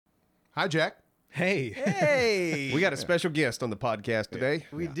Hi, Jack. Hey. We got a special guest on the podcast today.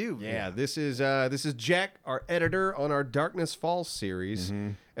 We do. Yeah, this is Jack, our editor on our Darkness Falls series,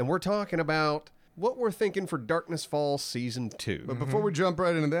 and we're talking about what we're thinking for Darkness Falls Season 2. But before we jump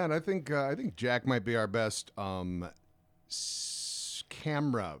right into that, I think Jack might be our best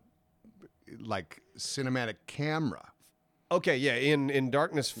camera, like cinematic camera. Okay, yeah, in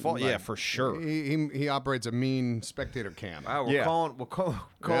Darkness Falls, yeah, for sure. He operates a mean spectator cam. Wow, Yeah. we're calling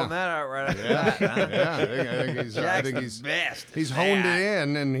that out right after Yeah, that. Huh? yeah. I think Jack's the best. he's honed it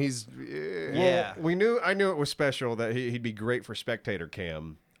in, and he's Yeah. Well, I knew it was special that he'd be great for spectator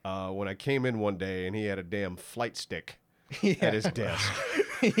cam. When I came in one day and he had a damn flight stick at his desk.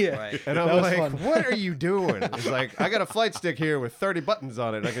 Yeah. Right. And I'm That was like, fun. what are you doing? He's like, I got a flight stick here with 30 buttons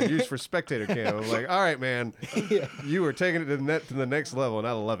on it I can use for spectator cam. I'm like, all right, man. You are taking it to the next level, and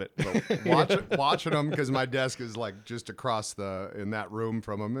I love it. watching him because my desk is like just across in that room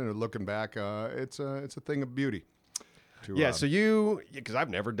from him, and looking back, it's a thing of beauty. Yeah, so because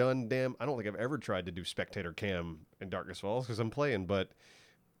I've never done I don't think I've ever tried to do spectator cam in Darkness Falls because I'm playing, but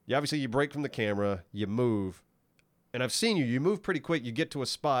obviously you break from the camera, you move, and I've seen you move pretty quick. You get to a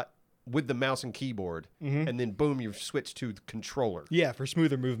spot with the mouse and keyboard, and then boom, you switch to the controller. Yeah, for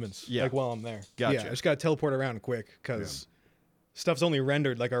smoother movements. Yeah. Like while I'm there. Gotcha. Yeah, I just got to teleport around quick because stuff's only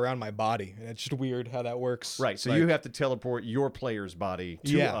rendered like around my body. And it's just weird how that works. Right, so Like, you have to teleport your player's body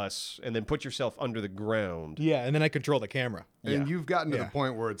to Yeah. us and then put yourself under the ground. Yeah, and then I control the camera. And Yeah. you've gotten to Yeah. the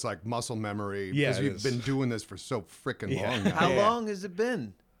point where it's like muscle memory Yeah, because it you've is. been doing this for so freaking Yeah. long now. How long has it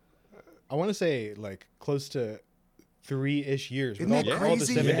been? I want to say like close to 3-ish years. Isn't with that all the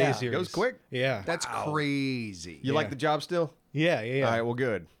crazy? 7 Yeah. day series. Goes quick. Yeah. That's crazy. You like the job still? Yeah. All right, well,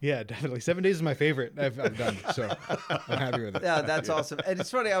 good. Yeah, definitely. 7 days is my favorite I've done, so I'm happy with it. Yeah, that's awesome. And it's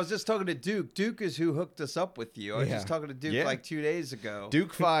funny, I was just talking to Duke. Duke is who hooked us up with you. I was Yeah. just talking to Duke Yeah. like 2 days ago.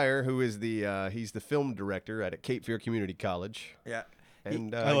 Duke Fire, who is he's the film director at Cape Fear Community College. Yeah.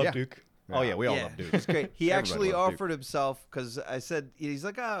 And I love yeah. Duke. Oh, yeah, we all love Duke. It's great. He Everybody actually loves Duke. offered himself because I said, he's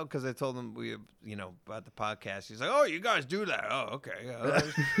like, oh, because I told him about the podcast. He's like, oh, you guys do that. Oh, okay.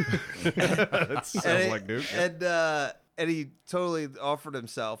 That sounds like Duke. And he totally offered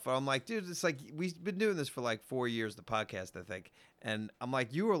himself. I'm like, dude, it's like we've been doing this for like 4 years, the podcast, I think. And I'm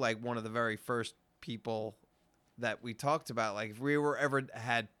like, you were like one of the very first people that we talked about. Like, if we were ever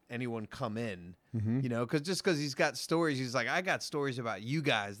had anyone come in, because he's got stories. He's like, I got stories about you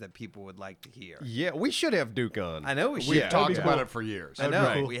guys that people would like to hear. Yeah, we should have Duke on. I know we should. We've Yeah. talked Yeah. about it for years. I know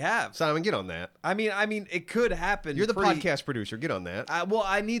Right. we have. Simon, get on that. I mean, it could happen. You're the pretty- podcast producer. Get on that. Well,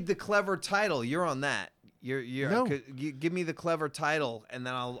 I need the clever title. You're on that. No. You give me the clever title, and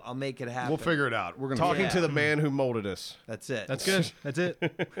then I'll make it happen. We'll figure it out. We're gonna Talking Yeah. to the man who molded us. That's it. That's good. That's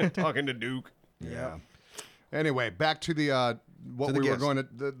it. Talking to Duke. Yeah. Anyway, back to the what To the we were guest. going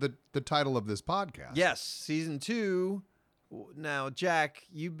to the title of this podcast. Yes, season 2. Now, Jack,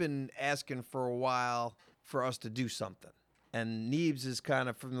 you've been asking for a while for us to do something, and Neebs is kind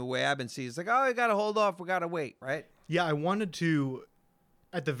of, from the way I've been seeing, it's like, oh, we gotta hold off. We gotta wait, right? Yeah, I wanted to,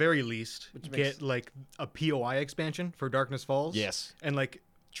 at the very least, makes- get like a POI expansion for Darkness Falls. Yes. And like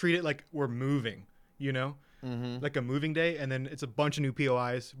treat it like we're moving, like a moving day, and then it's a bunch of new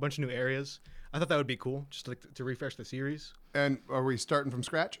POIs, a bunch of new areas. I thought that would be cool, just like to refresh the series. And are we starting from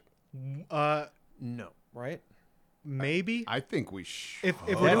scratch? No, right? Maybe I think we should.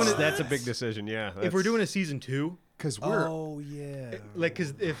 if we're doing it, That's a big decision, yeah. if we're doing a season 2, Because we're yeah. like,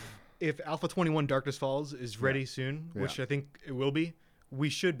 because if Alpha 21 Darkness Falls is ready soon, which I think it will be, we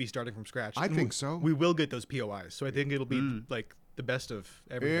should be starting from scratch. I And think so. We will get those POIs, so I think it'll be like the best of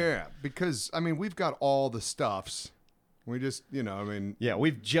everything. yeah, because I mean we've got all the stuffs. We just Yeah,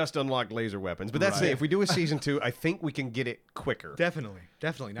 we've just unlocked laser weapons. But that's Right. it. If we do a season 2, I think we can get it quicker. Definitely.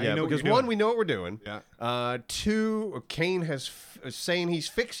 Now Yeah, you know what because you're one, doing. we know what we're doing. Yeah. 2, Kane is saying he's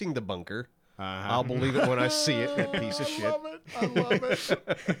fixing the bunker. I'll believe it when I see it, that piece of shit. I love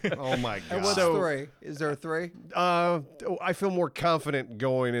it. Oh my god. And what's So- 3? Is there a 3? I feel more confident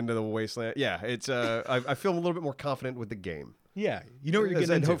going into the wasteland. Yeah, it's I feel a little bit more confident with the game. Yeah, you know what you're And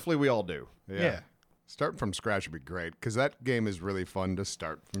getting into. hopefully we all do. Yeah. Starting from scratch would be great because that game is really fun to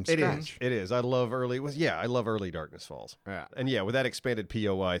start from It scratch. is. It is. I love early. I love early Darkness Falls. Yeah. And yeah, with that expanded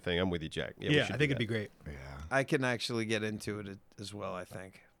POI thing, I'm with you, Jack. we Yeah, should I do think it'd that. be great. Yeah. I can actually get into it as well, I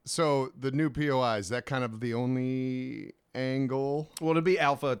think. So the new POI, is that kind of the only angle? Well, it'd be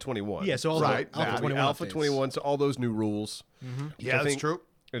Alpha 21. Yeah, so all Right, the Alpha that- 21 Alpha updates. 21, so all those new rules. Yeah, that's true.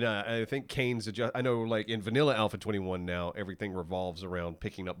 And I think Kane's I know, like in vanilla Alpha 21 now, everything revolves around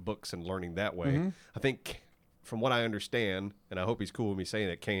picking up books and learning that way. I think, from what I understand, and I hope he's cool with me saying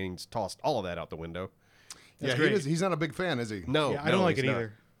that, Kane's tossed all of that out the window. Yeah, great. he's not a big fan, is he? No, Yeah, I don't like he's it not.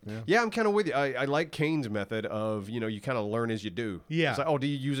 either. Yeah, I'm kind of with you. I like Kane's method of, you kind of learn as you do. Yeah. It's like, oh, do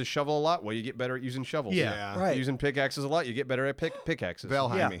you use a shovel a lot? Well, you get better at using shovels. Yeah. Right. Using pickaxes a lot, you get better at pickaxes.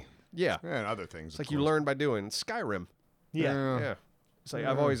 Valheim. Yeah. And other things. It's like you learn by doing. Skyrim. Yeah. Yeah. It's like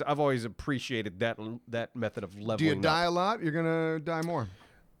I've always appreciated that method of leveling Do you die up. a lot? You're gonna die more.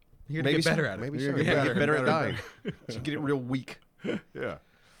 You're gonna get better at it. Maybe You're so. gonna Yeah, get get better at better. dying. So you get it real weak. Yeah.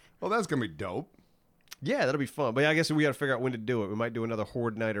 Well, that's gonna be dope. Yeah, that'll be fun. But yeah, I guess we got to figure out when to do it. We might do another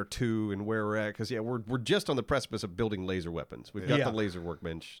Horde night or two and where we're at. Because, we're just on the precipice of building laser weapons. We've got Yeah. the laser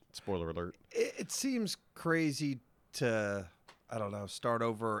workbench. Spoiler alert. It seems crazy to, I don't know, start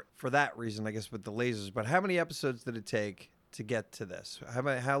over for that reason, I guess, with the lasers. But how many episodes did it take to get to this?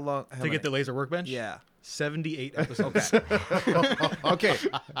 How long? To get the laser workbench? Yeah. 78 episodes. Okay.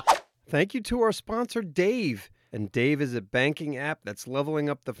 Thank you to our sponsor, Dave. And Dave is a banking app that's leveling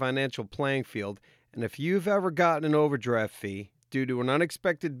up the financial playing field. And if you've ever gotten an overdraft fee due to an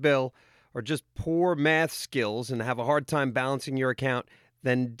unexpected bill or just poor math skills and have a hard time balancing your account,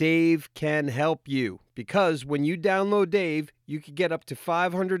 then Dave can help you. Because when you download Dave, you can get up to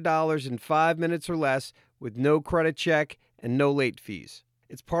 $500 in 5 minutes or less with no credit check and no late fees.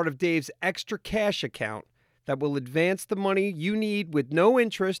 It's part of Dave's extra cash account that will advance the money you need with no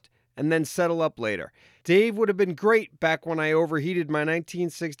interest and then settle up later. Dave would have been great back when I overheated my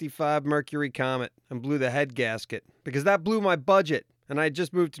 1965 Mercury Comet and blew the head gasket, because that blew my budget, and I had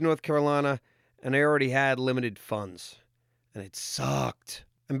just moved to North Carolina, and I already had limited funds. And it sucked.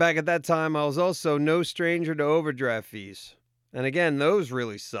 And back at that time, I was also no stranger to overdraft fees. And again, those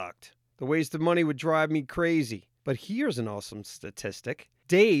really sucked. The waste of money would drive me crazy. But here's an awesome statistic.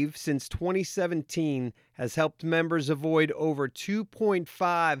 Dave, since 2017, has helped members avoid over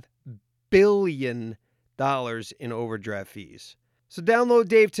 $2.5 billion in overdraft fees. So download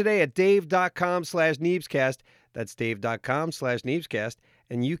Dave today at dave.com/Neebscast. That's dave.com/Neebscast.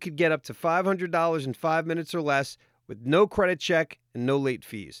 And you could get up to $500 in 5 minutes or less with no credit check and no late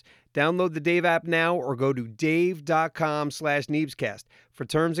fees. Download the Dave app now or go to dave.com/Neebscast. For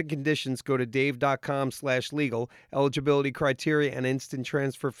terms and conditions, go to dave.com/legal. Eligibility criteria and instant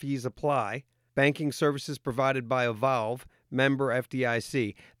transfer fees apply. Banking services provided by Evolve, member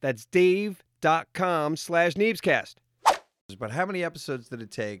FDIC. That's dave.com/Neebscast. But how many episodes did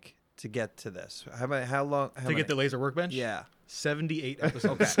it take to get to this? How long? To get the laser workbench? Yeah. 78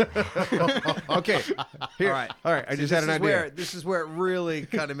 episodes. Okay. Here. All right. I just had an idea. This is where it really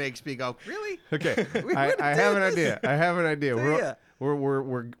kind of makes me go, really? Okay. We I wouldn't have do an this. idea. I have an idea. Yeah.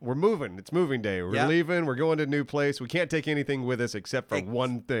 We're moving. It's moving day. We're Yeah. leaving. We're going to a new place. We can't take anything with us except for Thank-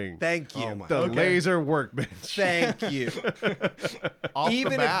 one thing. Thank you. Oh my- The Okay. laser workbench. Thank you. Off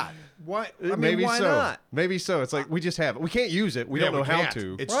Even the bat. why? I mean, Maybe why so. not? Maybe so. It's like we just have it. We can't use it. We don't know we how can't.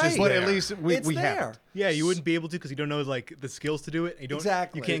 to. It's Right. just but there. at least we It's have there. it. Yeah, you wouldn't be able to because you don't know the skills to do it. You don't,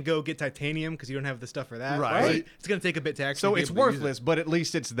 Exactly. You can't go get titanium because you don't have the stuff for that. Right. So it's going to take a bit to actually. So be it's able to use it. worthless, but at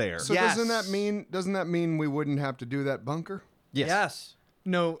least it's there. So Yes. doesn't that mean we wouldn't have to do that bunker? Yes.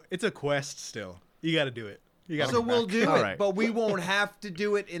 No, it's a quest still. You got to do it. You got. So we'll do All it, right. but we won't have to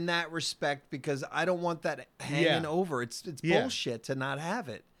do it in that respect because I don't want that hanging Yeah. over. It's Yeah. bullshit to not have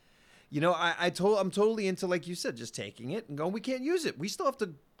it. You know, I'm totally into, like you said, just taking it and going, we can't use it. We still have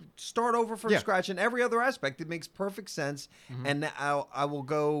to start over from Yeah. scratch in every other aspect. It makes perfect sense, and I will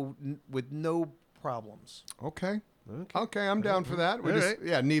go with no problems. Okay. Okay, I'm down for that. We All just, right.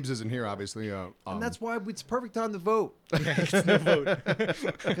 yeah, Neebs isn't here, obviously. And that's why it's perfect time to vote. It's no vote.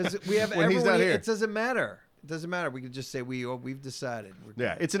 Because we have When he's everyone not here. here. It doesn't matter. It doesn't matter. We could just say we've decided.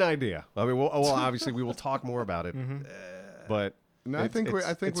 Yeah, it's an idea. I mean, well, obviously we will talk more about it, but no, I think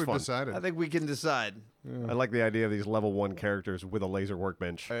it's we've fun. decided. I think we can decide. I like the idea of these level 1 characters with a laser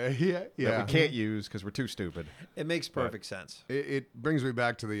workbench Yeah. that we can't use because we're too stupid. It makes perfect sense. It brings me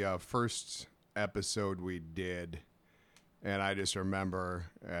back to the first episode we did, and I just remember,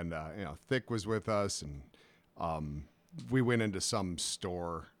 and Thick was with us, and we went into some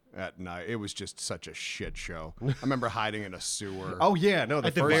store at night. It was just such a shit show. I remember hiding in a sewer. Oh yeah, no,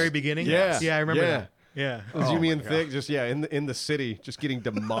 At the very beginning. Yeah, Yeah, I remember yeah. that. Yeah. It was Oh you, me, my and Thick, just in the city, just getting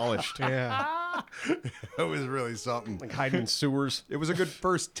demolished, Yeah. It was really something. like hiding in sewers. It was a good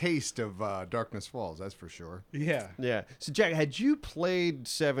first taste of Darkness Falls, that's for sure. Yeah. Yeah. So Jack, had you played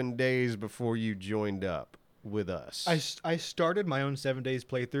 7 days before you joined up with us? I started my own 7 days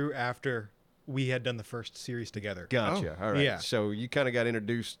playthrough after we had done the first series together. Gotcha. All right. Yeah. So you kind of got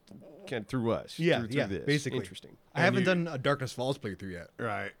introduced kind of through us. Yeah, through yeah, this. basically. Interesting. I haven't done a Darkness Falls playthrough yet.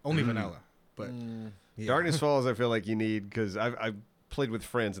 Right. Only vanilla. But Darkness Falls, I feel like you need because played with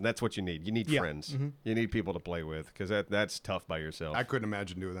friends, and that's what you need. You need friends. You need people to play with because that's tough by yourself. I couldn't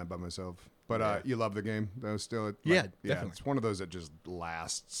imagine doing that by myself. But you love the game, though. Still, Yeah, definitely. It's one of those that just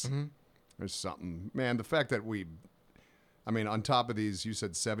lasts. There's something, man. The fact that on top of these, you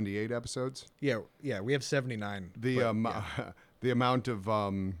said 78 episodes. Yeah, we have 79. The amount of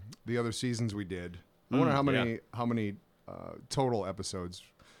the other seasons we did. I wonder how many total episodes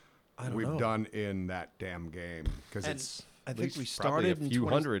we've done in that damn game, because it's. I think we probably started a few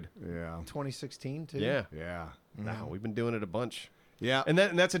in hundred. 2016 too. Yeah. No, we've been doing it a bunch. Yeah. And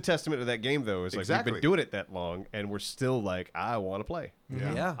that's a testament to that game, though. It's like Exactly. we've been doing it that long, and we're still like, I want to play.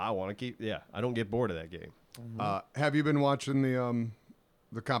 Yeah. I want to keep. Yeah. I don't get bored of that game. Have you been watching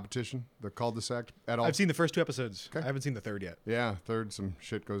the competition, the cul-de-sac at all? I've seen the first 2 episodes. I haven't seen the third yet. Yeah, third, some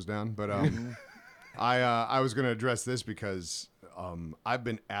shit goes down. But I was going to address this because I've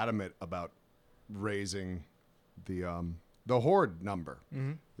been adamant about raising the horde number,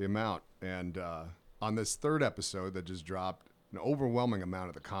 the amount. And on this third episode that just dropped, an overwhelming amount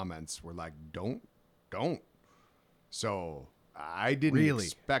of the comments were like, don't. So I didn't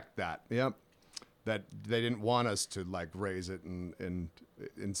expect that. Yep. That they didn't want us to like raise it, and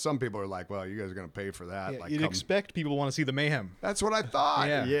some people are like, well, you guys are going to pay for that. Yeah, like, you'd expect people to want to see the mayhem. That's what I thought.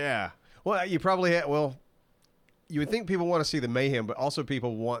 Yeah. Well, you probably you would think people want to see the mayhem, but also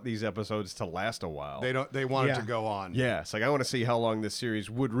people want these episodes to last a while. They want it to go on. Yeah, it's like I want to see how long this series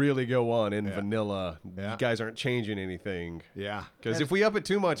would really go on in vanilla. Yeah. You guys aren't changing anything. Yeah. Because if we up it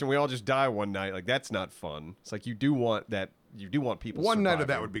too much and we all just die one night, like that's not fun. It's like you do want people. One night of surviving.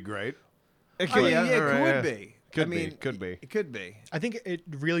 that would be great. It I mean, all it right, could be. Could I mean, be. Could be. It could be. I think it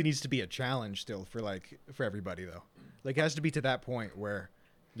really needs to be a challenge still for everybody though. Like it has to be to that point where.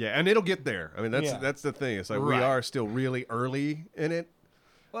 Yeah, and it'll get there. I mean, that's the thing. It's like we are still really early in it.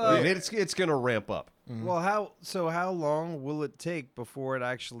 Well, and it's going to ramp up. Well, how long will it take before it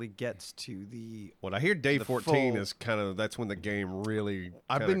actually gets to the? Well, I hear day 14 full- is that's when the game really.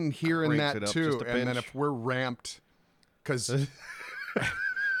 I've kinda been hearing cranks that it up too. just a And then pinch. if we're ramped, because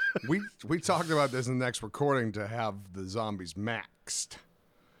we talked about this in the next recording to have the zombies maxed.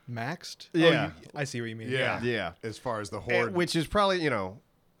 Maxed? Yeah. I see what you mean. Yeah. As far as the horde, Which is probably,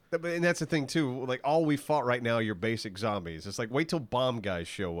 and that's the thing too. Like all we fought right now are your basic zombies. It's like wait till bomb guys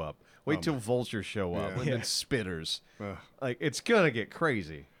show up. Wait till vultures show up. Yeah. And then spitters. Like it's gonna get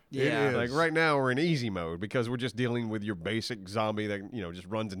crazy. Yeah. is. Like right now we're in easy mode because we're just dealing with your basic zombie that just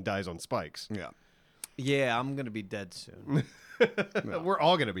runs and dies on spikes. yeah. Yeah, I'm gonna be dead soon. We're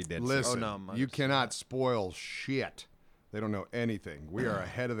all gonna be dead. soon. Listen, no, I'm you cannot spoil shit. They don't know anything. We are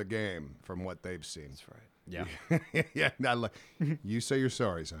ahead of the game from what they've seen. That's right. Yeah. Yeah. You say you're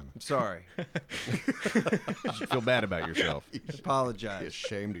sorry, Simon. I'm sorry. You should feel bad about yourself. Be Apologize.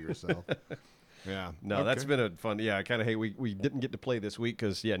 ashamed of yourself. Yeah. No, that's been a fun. Yeah, I kind of hate we didn't get to play this week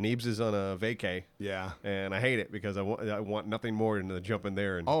because Neebs is on a vacay. Yeah. And I hate it because I want nothing more than to jump in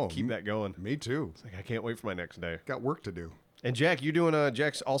there and keep that going. Me too. It's like I can't wait for my next day. Got work to do. And Jack,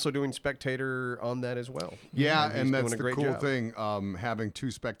 Jack's also doing spectator on that as well. Yeah, He's and that's doing a the great cool job. thing, having 2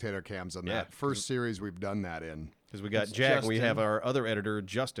 spectator cams on Yeah. that. First series we've done that in. Because we got It's Jack, and we Justin. have our other editor,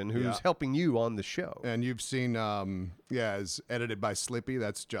 Justin, who's Yeah. helping you on the show. And you've seen, it's edited by Slippy.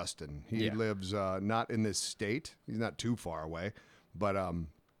 That's Justin. He lives not in this state. He's not too far away. But,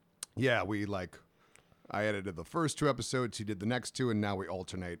 I edited the first 2 episodes. He did the next 2, and now we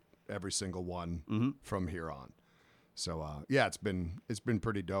alternate every single one from here on. So, it's been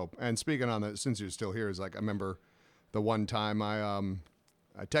pretty dope. And speaking on that, since you're still here, is like I remember the one time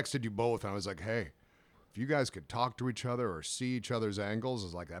I texted you both, and I was like, hey, if you guys could talk to each other or see each other's angles, I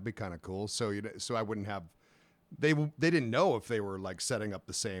was like, that'd be kind of cool. So I wouldn't have. They didn't know if they were like setting up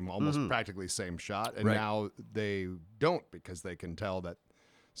the same, almost practically same shot, and Right. now they don't because they can tell that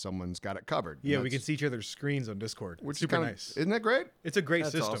someone's got it covered. Yeah, And we can that's- see each other's screens on Discord. which Super is kinda, nice. Isn't that great? It's a great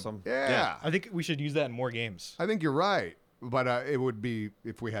That's system. awesome. Yeah. I think we should use that in more games. I think you're right. But it would be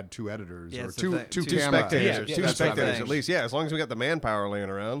if we had 2 editors Yeah, or it's the two thing. two Two camera spectators, Yeah, two that's what I'm spectators saying. at least. Yeah, as long as we got the manpower laying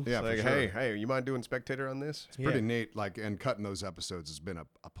around. Yeah, It's for like, sure. hey, you mind doing spectator on this? It's pretty neat. Like, and cutting those episodes has been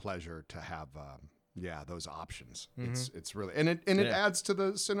a pleasure to have. Those options. It's really and it adds to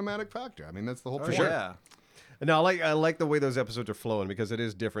the cinematic factor. I mean, that's the whole point. Yeah. No, I like the way those episodes are flowing because it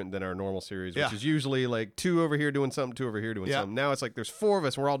is different than our normal series, which Yeah. is usually like 2 over here doing something, 2 over here doing Yeah. something. Now it's like there's 4 of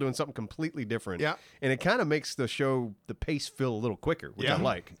us, and we're all doing something completely different. Yeah. And it kind of makes the show, the pace feel a little quicker, which I Yeah.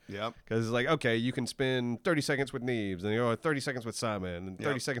 like. Yep. Because it's like, okay, you can spend 30 seconds with Neebs, and you go 30 seconds with Simon, and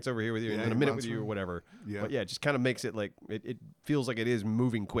 30 Yep. seconds over here with you, Yeah, and then a you minute bounce with you or around. whatever. Yeah. But yeah, it just kind of makes it like, it feels like it is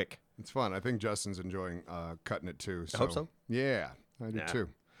moving quick. It's fun. I think Justin's enjoying cutting it too. So. hope so. Yeah, I do Yeah. too.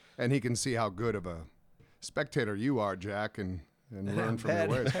 And he can see how good of a spectator you are, Jack, and and learn from your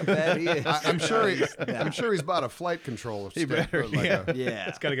ways. How bad he is. I'm sure he's bought a flight controller. He better, yeah. Yeah.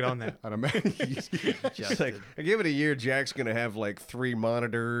 It's got to get on that. I'd imagine. It's like, I give it a year, Jack's going to have like 3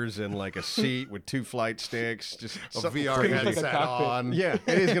 monitors and like a seat with 2 flight sticks. Just A something- VR look like a headset cockpit. on. Yeah,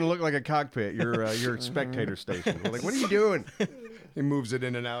 it is going to look like a cockpit. Your spectator station. We're like, what are you doing? He moves it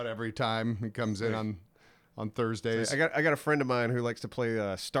in and out every time he comes in on Thursdays. I got a friend of mine who likes to play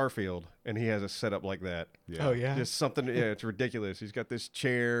Starfield, and he has a setup like that. Yeah. Oh yeah. Just something, yeah, it's ridiculous. He's got this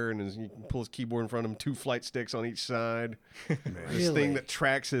chair, and he can pull his keyboard in front of him, 2 flight sticks on each side. This thing that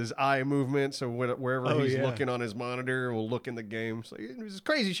tracks his eye movement, so wherever Oh, he's yeah. looking on his monitor, will look in the game. So it's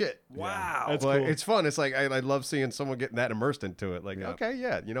crazy shit. Wow. That's But cool. it's fun. It's like I love seeing someone getting that immersed into it. Like, Yeah. okay,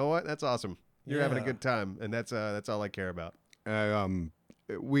 yeah, you know what? That's awesome. You're having a Yeah. good time, and that's all I care about.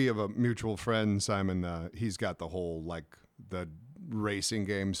 We have a mutual friend, Simon. He's got the whole the racing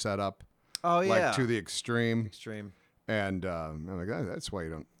game set up, Oh, yeah. like to the extreme. Extreme. And I'm like, "Oh, that's why you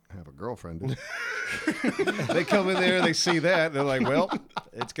don't have a girlfriend. They come in there, they see that, they're like, well,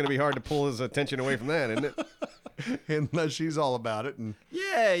 it's going to be hard to pull his attention away from that, isn't it? Unless she's all about it. And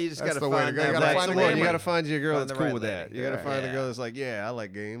Yeah, you just That's got the to way to find go. You that gotta right find the lane. gamer. You got to find you a girl Find that's the cool right with that. lady. You got to find a Yeah. girl that's like, yeah, I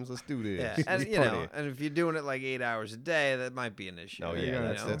like games. Let's do this. Yeah, Let's and you party. know, and if you're doing it like 8 hours a day, that might be an issue. Oh you yeah,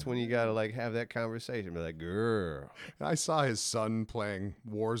 know? that's when you gotta like have that conversation. Be like, girl, I saw his son playing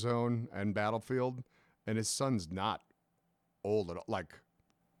Warzone and Battlefield, and his son's not old at all. Like,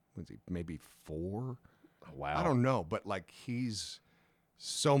 was he maybe 4? wow. I don't know, but he's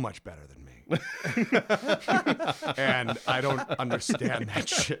so much better than me. And I don't understand that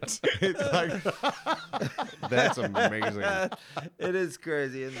shit. It's like, That's amazing. It is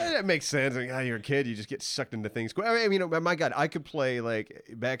crazy. Isn't it? That makes sense. Like, you're a kid, you just get sucked into things. I mean, my God, I could play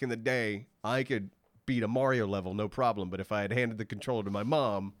back in the day. I could beat a Mario level, no problem. But if I had handed the controller to my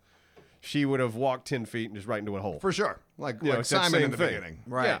mom, she would have walked 10 feet and just right into a hole. for sure. Like You know, it's that Simon same in the thing. beginning.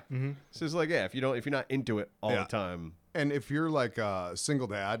 Right. Yeah. So it's like, yeah, if you're not into it all Yeah. the time. And if you're like a single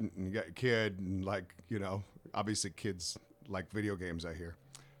dad and you got a kid and obviously kids like video games, I hear.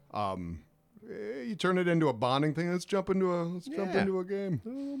 You turn it into a bonding thing. Let's jump into a game. A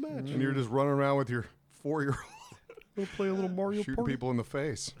little match. And you're just running around with your 4-year-old We'll play a little Mario shooting Party. people in the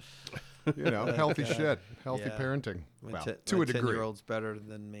face. Healthy shit. Healthy Yeah. parenting. My Well, te- to my a degree. 10-year-old's better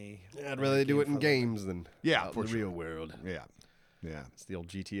than me. I'd rather they do it in games than Yeah, out for in the sure. real world. Yeah. Yeah. It's the old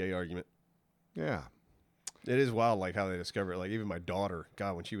GTA argument. Yeah. It is wild, like how they discover it. Like even my daughter,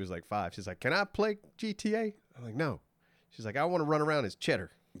 God, when she was like 5, she's like, "Can I play GTA?" I'm like, "No." She's like, "I want to run around as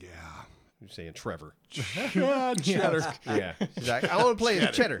Cheddar." Yeah. I'm saying Trevor. Cheddar. Yeah. She's like, "I want to play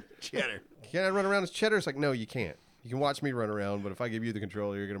as Cheddar." Cheddar. Can I run around as Cheddar? It's like, no, you can't. You can watch me run around, but if I give you the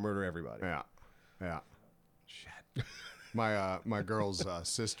controller, you're gonna murder everybody. Yeah. Yeah. Shit. My girl's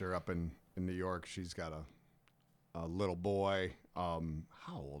sister up in New York, she's got a little boy. How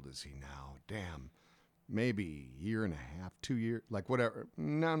old is he now? Damn. Maybe a year and a half, 2 years, like whatever.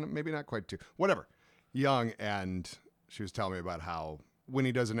 No, maybe not quite 2. Whatever. Young, and she was telling me about how when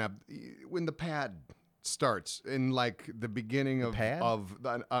when the pad starts in the beginning of pad?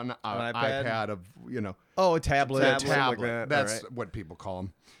 an iPad? iPad of Oh, a tablet. a something like tablet. that. That's All right. what people call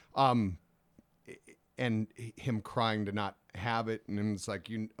them. And him crying to not have it, and it's like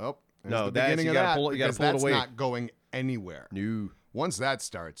there's No, the that's- beginning you of gotta that pull it- you gotta because pull it that's away. not going anywhere. No. Once that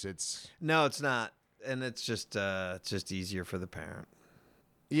starts, it's No, it's not. And it's just easier for the parent.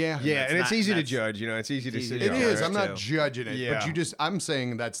 Yeah, and that's it's not- easy to that's- judge. It's easy to easy see. to it judge. is. I'm too. not judging it, Yeah. but I'm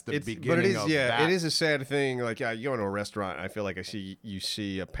saying that's the beginning But it is, of yeah, that. it is a sad thing. Like, you go into a restaurant, I feel like you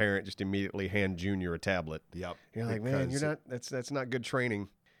see a parent just immediately hand Junior a tablet. Yep. You're like, man, Because that's not good training.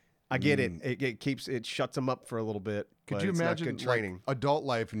 I get it. It shuts them up for a little bit. Could but you it's imagine not good training? adult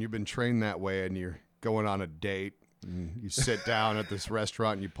life and you've been trained that way and you're going on a date and you sit down at this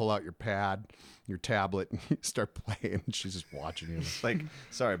restaurant and you pull out your pad, your tablet, and you start playing and she's just watching you. Like,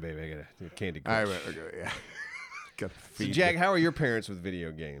 sorry, baby, I got a candy I crush. yeah. Gotta So, feed Jack, you. how are your parents with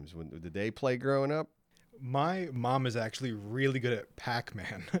video games? Did they play growing up? My mom is actually really good at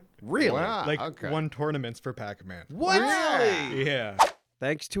Pac-Man. Really? Wow, like okay. won tournaments for Pac-Man. What? Really? Yeah.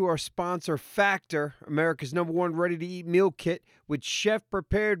 Thanks to our sponsor, Factor, America's #1 ready-to-eat meal kit with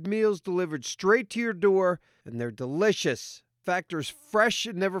chef-prepared meals delivered straight to your door, and they're delicious. Factor's fresh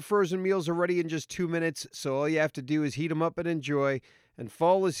and never frozen meals are ready in just 2 minutes, so all you have to do is heat them up and enjoy. And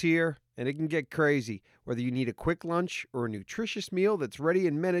fall is here, and it can get crazy. Whether you need a quick lunch or a nutritious meal that's ready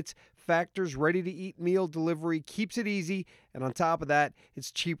in minutes, Factor's ready-to-eat meal delivery keeps it easy, and on top of that,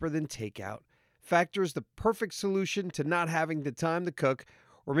 it's cheaper than takeout. Factor is the perfect solution to not having the time to cook,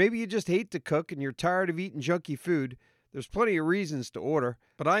 or maybe you just hate to cook and you're tired of eating junky food. There's plenty of reasons to order,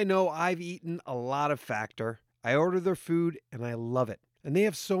 but I know I've eaten a lot of Factor. I order their food and I love it. And they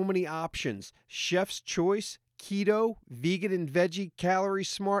have so many options. Chef's Choice, Keto, Vegan and Veggie, Calorie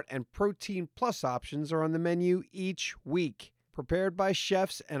Smart, and Protein Plus options are on the menu each week. Prepared by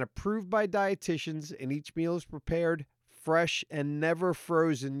chefs and approved by dietitians, and each meal is prepared fresh and never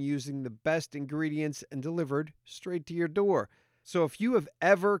frozen using the best ingredients and delivered straight to your door. So if you have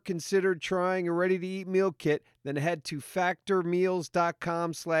ever considered trying a ready-to-eat meal kit, then head to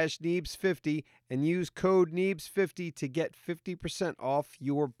factormeals.com/Neebs50 and use code Neebs50 to get 50% off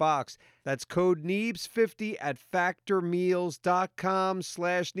your box. That's code Neebs50 at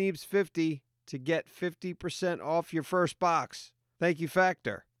factormeals.com/Neebs50 to get 50% off your first box. Thank you,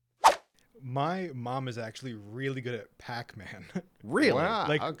 Factor. My mom is actually really good at Pac-Man. Really? Wow,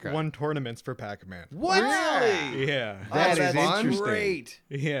 Like okay. won tournaments for Pac-Man. What? Really? Yeah. That is that's interesting. great.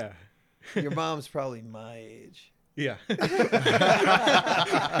 Yeah. Your mom's probably my age. Yeah.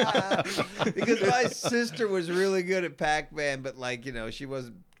 Because my sister was really good at Pac-Man, but like, she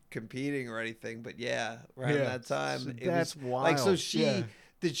wasn't competing or anything. But yeah, around Yeah. that time, So it that's was like, so wild. she, Yeah.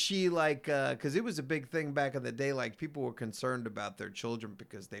 did she like, because it was a big thing back in the day, like people were concerned about their children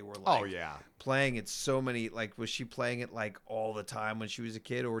because they were like Oh yeah. playing it so many, like was she playing it like all the time when she was a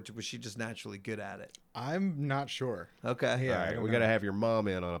kid, or was she just naturally good at it? I'm not sure. Okay. Yeah. All I right, don't we know. got to have your mom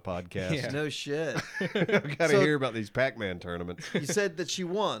in on a podcast. Yeah. No shit. we got to So- hear about these Pac-Man tournaments. You said that she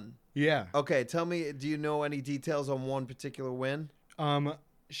won. Yeah. Okay, tell me, do you know any details on one particular win? I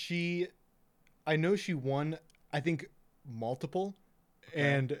know she won, I think, multiple,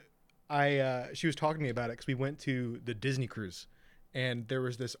 and she was talking to me about it because we went to the Disney cruise, and there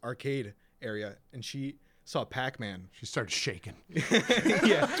was this arcade area, and she saw Pac-Man. She started shaking.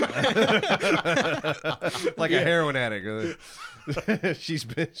 Yeah. Like a heroin addict. she's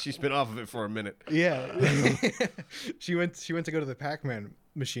been off of it for a minute. Yeah. she went to go to the Pac-Man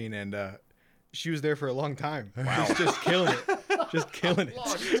machine, and she was there for a long time. Wow. Just killing it. Just killing it.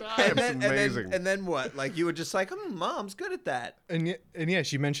 That's amazing. And then what? Like you were just like, mom's good at that. And yeah,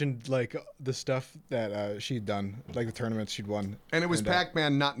 she mentioned like the stuff that she'd done, like the tournaments she'd won. And it was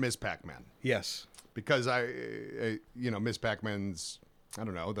Pac-Man, not Miss Pac-Man. Yes. Because Miss Pac-Man's, I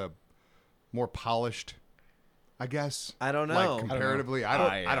don't know, the more polished, I guess. I don't know. Like comparatively, I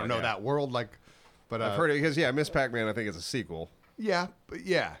don't know yeah. that world. Like, but I've heard it because Miss Pac-Man I think is a sequel. yeah, but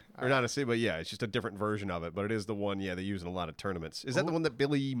yeah, Or not a sequel, but yeah, it's just a different version of it. But it is the one, they use in a lot of tournaments. Is that the one that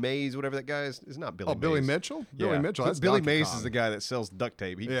Billy Mays, whatever that guy is? It's not Billy. Oh, Billy Mays. Mitchell? Yeah. Billy Mitchell. That's Billy Donkey Mays Kong. is the guy that sells duct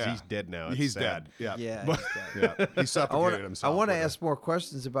tape. He's dead now. It's He's sad. dead. Yeah, Yeah. But- yeah. He suffocated I himself. want to with ask more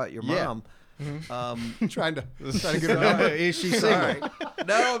questions about your Yeah. mom. trying to get her number. Is she single? Sorry.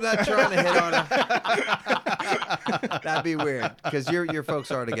 No, I'm not trying to hit on her. That'd be weird because your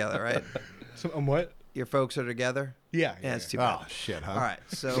folks are together, right? So, what? Your folks are together. Yeah. Yeah, it's too bad. Oh shit, huh? All right,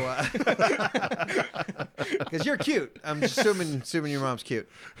 so because you're cute, I'm assuming your mom's cute.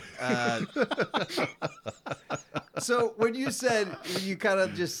 So when you kind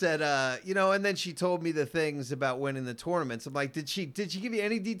of just said, and then she told me the things about winning the tournaments. I'm like, did she give you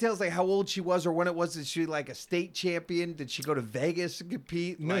any details, like how old she was or when it was? Is she like a state champion? Did she go to Vegas and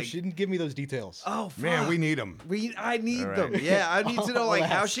compete? No, Like, she didn't give me those details. Oh, fuck. Man, we need him. I need All them. right. Yeah, I need to know like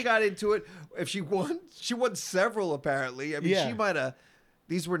how ask. she got into it. If she won several apparently. I mean, Yeah. she might have.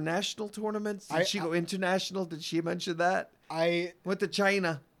 These were national tournaments. Did she go international? Did she mention that? Went to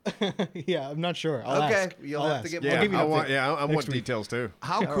China. Yeah, I'm not sure. I'll Okay, ask. you'll I'll have to ask. get Yeah, more. I'll give you I an want. update Yeah, I want next week. details too.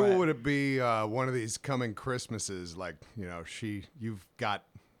 How All cool right. would it be one of these coming Christmases? Like, you've got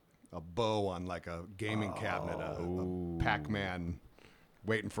a bow on like a gaming cabinet, a Pac-Man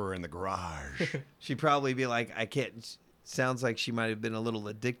waiting for her in the garage. She'd probably be like, I can't. Sounds like she might have been a little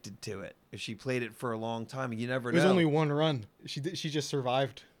addicted to it if she played it for a long time. You never It was know. only one run. She just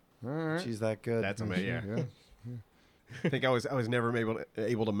survived. All right. She's that good. That's amazing. Yeah. Yeah. I think I was never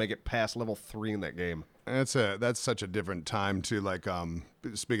able to make it past level 3 in that game. That's such a different time too. Like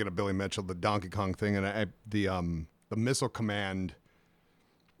speaking of Billy Mitchell, the Donkey Kong thing, and the Missile Command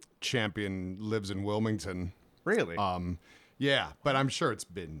champion lives in Wilmington. Really? Yeah, but I'm sure it's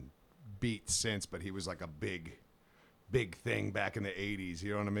been beat since. But he was like a big thing back in the '80s.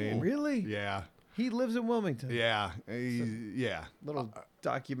 You know what I mean? Really? Yeah. He lives in Wilmington. Yeah. Yeah. Little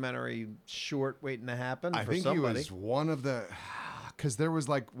documentary short waiting to happen I for think somebody. he was one of the, because there was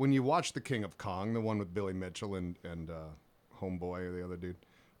like when you watch The King of Kong, the one with Billy Mitchell and Homeboy or the other dude,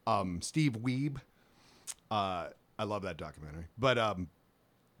 Steve Weeb. I love that documentary, but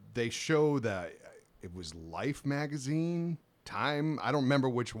they show that it was Life magazine, Time. I don't remember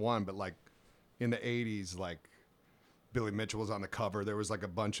which one, but like in the '80s, like Billy Mitchell was on the cover. There was like a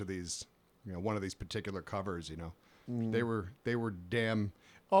bunch of these, one of these particular covers. They were damn.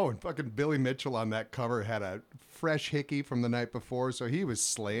 Oh, and fucking Billy Mitchell on that cover had a fresh hickey from the night before, so he was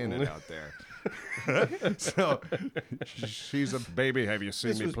slaying it out there. So she's a Baby, have you seen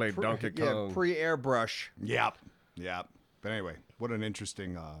This me was play Donkey Kong? Yeah, pre-airbrush. yep. But anyway, what an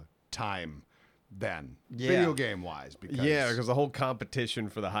interesting time then, Yeah. video game wise. Because the whole competition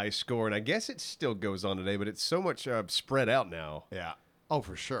for the high score, and I guess it still goes on today, but it's so much spread out now. Yeah. Oh,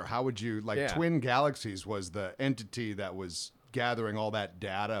 for sure. How would you Yeah. Twin Galaxies was the entity that was gathering all that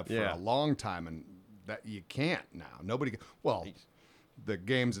data for Yeah. a long time, and that you can't now. Nobody. Well, the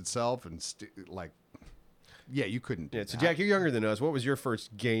games itself and you couldn't. Do Yeah, so that. Jack, you're younger than us. What was your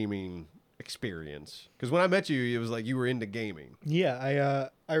first gaming experience? Because when I met you, it was like you were into gaming. Yeah,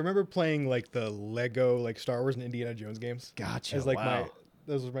 I remember playing like the Lego like Star Wars and Indiana Jones games. Gotcha. As like Wow.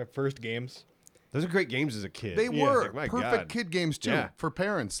 those were my first games. Those are great games as a kid. They were Like, my perfect God. kid games too Yeah. for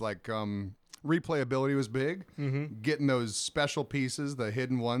parents. Like replayability was big. Mm-hmm. Getting those special pieces, the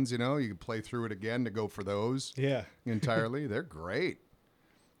hidden ones, you could play through it again to go for those Yeah. entirely. They're great,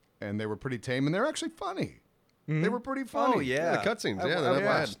 and they were pretty tame, and they're actually funny. They were pretty funny. Oh yeah, The cutscenes, I- yeah, I they're not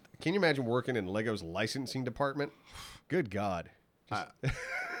bad. watched- Can you imagine working in Lego's licensing department? Good God. Uh,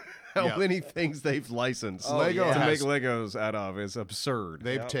 How yeah. many things they've licensed Oh, Lego to has- make Legos out of is absurd.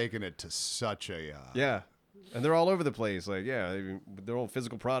 They've taken it to such a Yeah. And they're all over the place. Like, yeah, they're all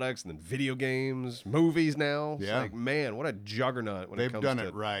physical products and then video games, movies now. It's Yeah. like, man, what a juggernaut when it they've comes done to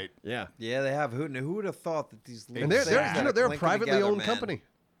it right. Yeah. Yeah, they have. Who would have thought that these? And they're Exactly. a Linking privately together, owned man. company.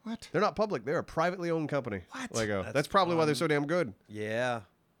 What? They're not public. They're a privately owned company. What? Lego. That's That's probably why they're so damn good. Yeah.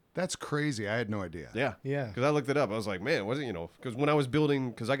 That's crazy. I had no idea. Yeah. Yeah. Because I looked it up. I was like, man, was it, because when I was building,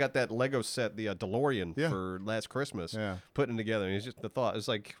 because I got that Lego set, the DeLorean Yeah. for last Christmas, Yeah. putting it together. And it's just the thought. It's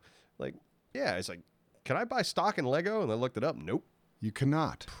like, yeah, it's like, can I buy stock in Lego? And I looked it up. Nope. You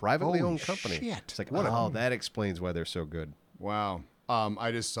cannot. Privately Holy owned company. Shit. It's like, that explains why they're so good. Wow.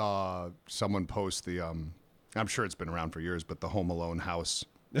 I just saw someone post the I'm sure it's been around for years, but the Home Alone house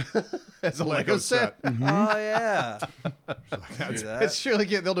As a Lego set. Oh yeah. That's, See that? It's surely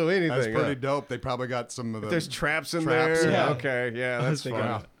they'll do anything. that's pretty huh? dope. They probably got some of the There's traps in Traps, there. yeah. Okay, yeah, that's thinking fun.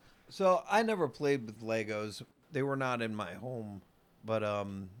 of- So I never played with Legos. They were not in my home. But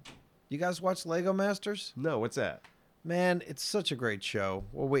you guys watch Lego Masters? No, what's that? Man, it's such a great show.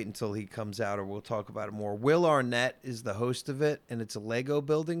 We'll wait until he comes out or we'll talk about it more. Will Arnett is the host of it, and it's a Lego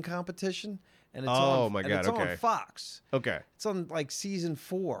building competition. And it's Oh, on, my and God, it's okay. on Fox. Okay. It's on like season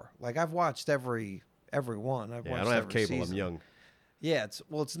 4. Like I've watched every one. I've Yeah, watched I don't have every cable. season. I'm young. Yeah,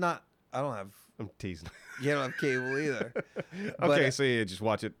 it's not. I don't have. I'm teasing. You don't have cable either. But, Okay, so you just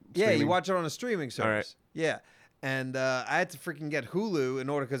watch it. yeah, you streaming? watch it on a streaming service. All right. Yeah. And I had to freaking get Hulu in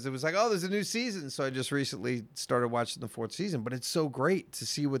order because it was like, oh, there's a new season. So I just recently started watching the 4th season. But it's so great to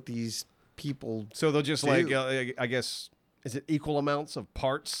see what these people. So they'll just Dude. like, I guess, is it equal amounts of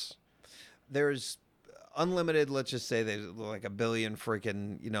parts? There's unlimited. Let's just say there's like a billion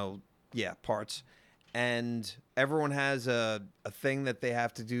freaking parts, and everyone has a thing that they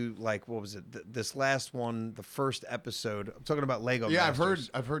have to do. Like what was it? This last one, the first episode. I'm talking about Lego. Yeah, Masters.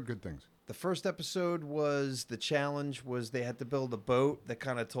 I've heard good things. The first episode was the challenge was they had to build a boat that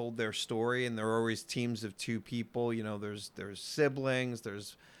kind of told their story, and there are always teams of 2 people. There's siblings,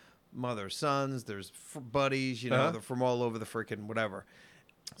 there's mother sons, there's buddies. Uh-huh. They're from all over the freaking whatever.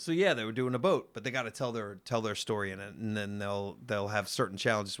 So yeah, they were doing a boat, but they got to tell their story in it, and then they'll have certain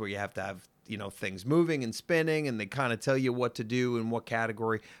challenges where you have to have things moving and spinning, and they kind of tell you what to do in what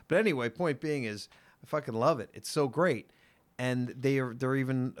category. But anyway, point being is, I fucking love it. It's so great. And they're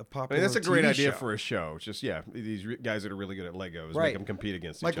even a I popular. mean, that's a great TV idea show. for a show. It's just, these guys that are really good at Legos, Right. make them compete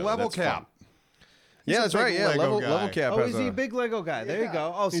against Like each other. Level That's Cap. fun. Yeah, that's a big right. Yeah, Lego level guy. Cap. Oh, has is he a big Lego guy? There you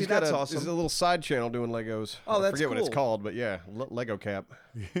go. Oh, see, He's got that's He's a awesome. little side channel doing Legos. Oh, I that's forget what it's cool. called, but yeah, Lego Cap.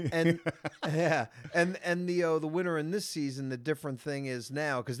 And yeah, and the winner in this season, the different thing is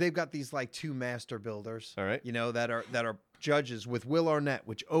now because they've got these like 2 master builders. All right. that are judges with Will Arnett,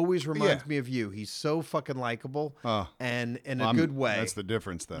 which always reminds Yeah. me of you. He's so fucking likable, Oh. and in Well, a good way. That's the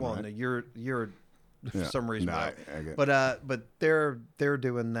difference then, well, right? no, you're for Yeah. some reason. No, not. I get- But they're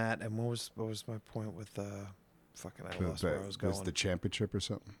doing that. And what was my point with fucking I lost where I was going. Was the championship or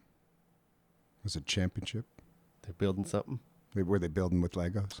something? Was it championship? They're building something. Were they building with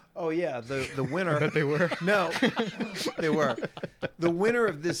Legos? Oh yeah, the winner. I bet they were. No, they were. The winner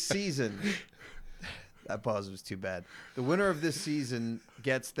of this season. That pause was too bad. The winner of this season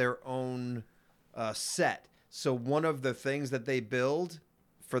gets their own set. So one of the things that they build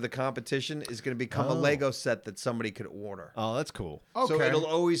for the competition is going to become a Lego set that somebody could order. Oh, that's cool. Okay. So it'll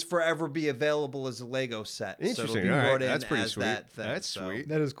always forever be available as a Lego set. So it'll Interesting. be All right. brought in That's pretty as sweet. that thing. That's So, sweet.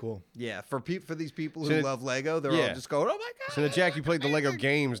 That is cool. Yeah, for these people So who it- love Lego, they're yeah. all just going, "Oh my god!" So now, Jack, you played the Lego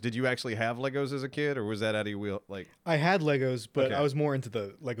games. Did you actually have Legos as a kid, or was that out of your wheel? Like, I had Legos, but Okay. I was more into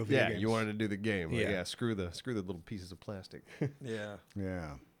the Lego video yeah, games. you wanted to do the game. Like, Yeah. yeah, screw the little pieces of plastic. Yeah.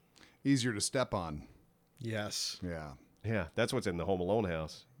 Yeah. Easier to step on. Yes. Yeah. Yeah, that's what's in the Home Alone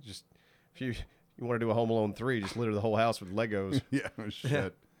house. Just if you want to do a Home Alone 3, just litter the whole house with Legos. Yeah.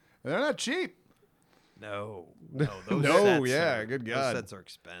 Shit. They're not cheap. No, No, sets yeah, good God. Those sets are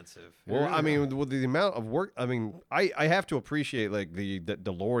expensive. Well, I mean, with the amount of work, I mean, I have to appreciate like the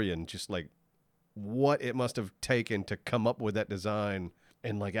DeLorean, just like what it must have taken to come up with that design.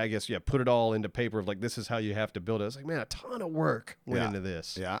 And like, I guess, yeah, put it all into paper of like, this is how you have to build it. It's like, man, a ton of work went Yeah. into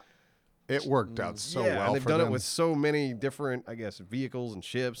this. Yeah. It worked out so yeah, well and they've for done them. it with so many different, I guess, vehicles and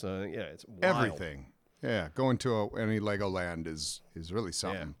ships. Yeah, it's wild. everything. Yeah. Going to any Legoland is really Yeah,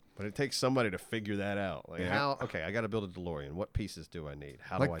 something. but it takes somebody to figure that out. Like, Yeah. how? Okay, I got to build a DeLorean. What pieces do I need?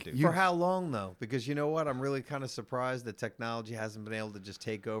 How do Like, I do? For how long though? Because you know what, I'm really kind of surprised that technology hasn't been able to just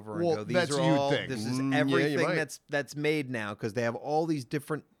take over and Well, go. These that's are you'd all. think. This is Yeah, you everything might. that's made now because they have all these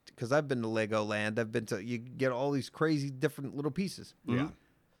different. Because I've been to Legoland, I've been to. You get all these crazy different little pieces. Yeah.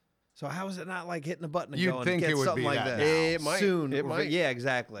 So how is it not like hitting a button and You'd going? think get it would something be like that that. now. It might. soon. It might. Yeah,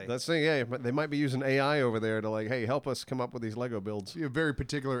 exactly. That's the thing. Yeah, but they might be using AI over there to like, hey, help us come up with these Lego builds. You have very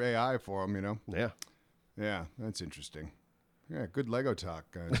particular AI for them, you know? Yeah. Yeah. That's interesting. Yeah. Good Lego talk,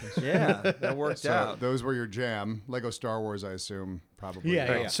 guys. yeah, that worked So out. those were your jam. Lego Star Wars, I assume, probably. Yeah,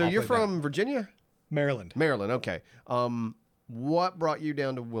 Right. yeah. So I'll you're play that. from Virginia, Maryland. Maryland. Okay. What brought you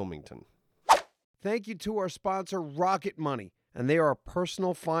down to Wilmington? Thank you to our sponsor, Rocket Money. And they are a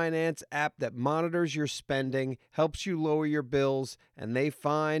personal finance app that monitors your spending, helps you lower your bills, and they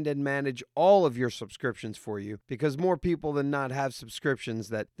find and manage all of your subscriptions for you because more people than not have subscriptions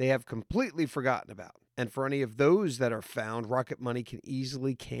that they have completely forgotten about. And for any of those that are found, Rocket Money can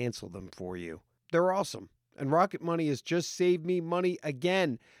easily cancel them for you. They're awesome. And Rocket Money has just saved me money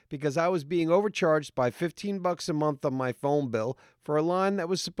again because I was being overcharged by $15 a month on my phone bill for a line that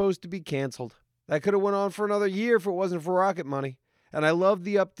was supposed to be canceled. That could have went on for another year if it wasn't for Rocket Money. And I love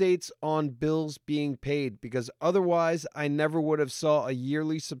the updates on bills being paid because otherwise I never would have saw a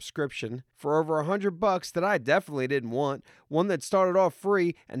yearly subscription for over $100 that I definitely didn't want. One that started off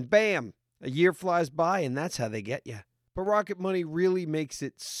free and bam, a year flies by and that's how they get you. But Rocket Money really makes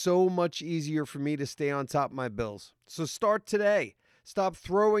it so much easier for me to stay on top of my bills. So start today. Stop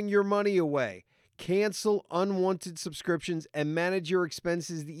throwing your money away. Cancel unwanted subscriptions and manage your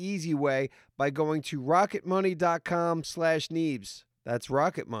expenses the easy way by going to rocketmoney.com/Neebs. That's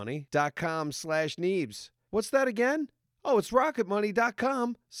rocketmoney.com/Neebs. What's that again? Oh, it's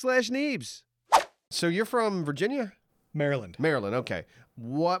rocketmoney.com/Neebs. So you're from Virginia, Maryland. Maryland. Okay.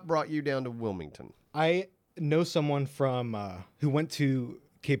 What brought you down to Wilmington? I know someone from who went to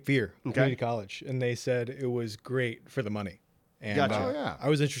Cape Fear Community College, and they said it was great for the money. And Gotcha. Oh, yeah. I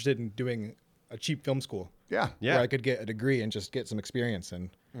was interested in doing a cheap film school Yeah. Yeah. where I could get a degree and just get some experience. And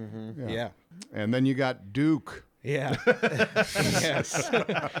yeah. And then you got Duke, Yeah. Yes.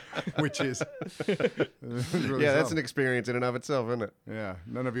 which is really Yeah, that's an something. experience in and of itself, isn't it? Yeah,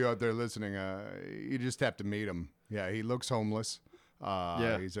 none of you out there listening, you just have to meet him. Yeah, he looks homeless.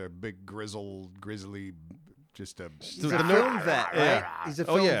 Yeah. He's a big grizzly, just a. He's a film vet, right? He's a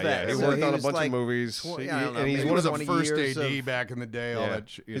Oh film yeah, vet. yeah. He So worked on a was bunch like of movies, I don't know, and he's maybe one of was the a 20 first years AD of- back in the day. All Yeah. that.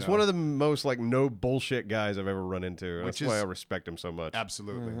 He's one of the most like no bullshit guys I've ever run into. Which That's why is- I respect him so much.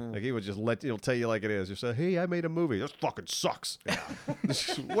 Absolutely. Like he would just he'll tell you like it is. Just say, hey, I made a movie. This fucking sucks.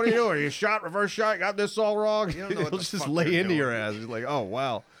 What are you doing? You shot, reverse shot, got this all wrong. You don't know what He'll the just fuck lay you're into your doing. ass. He's like, oh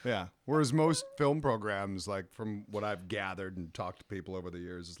wow. Yeah. Whereas most film programs, like from what I've gathered and talked to people over the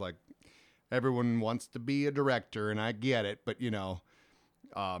years, is like everyone wants to be a director, and I get it, but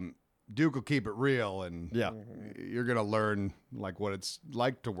Duke will keep it real, and Yeah. you're gonna learn like what it's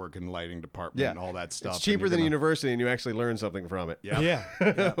like to work in the lighting department Yeah. and all that stuff. It's cheaper and than you're university, and you actually learn something from it. Yeah.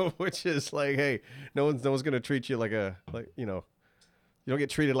 Yeah. Which is like, hey, no one's gonna treat you like you don't get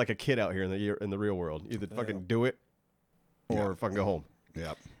treated like a kid out here in the real world. Either fucking do it or fucking go home.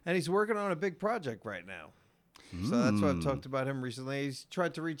 Yep. And he's working on a big project right now. So that's why I've talked about him recently. He's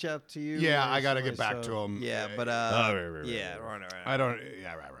tried to reach out to you. Yeah, I gotta recently, get back to him. Yeah, but right. yeah, right. I don't.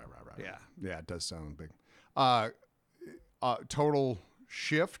 Yeah. Right. Yeah. Yeah. It does sound big. Total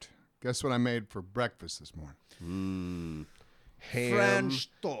shift. Guess what I made for breakfast this morning? Ham French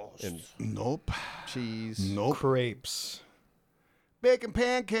toast. and Nope. cheese. Nope. Crepes. Bacon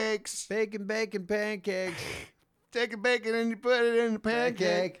pancakes. Bacon pancakes. take a bacon and you put it in the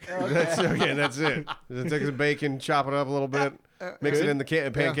pancake. That's okay. That's it. Take some bacon, chop it up a little bit, mix it in the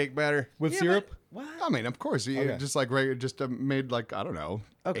pancake batter. With syrup? What? I mean, of course, you Okay. just like made like I don't know,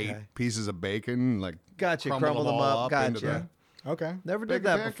 Okay. 8 pieces of bacon, like Gotcha. crumble Crumble them all up. into Gotcha. Okay. Never did bacon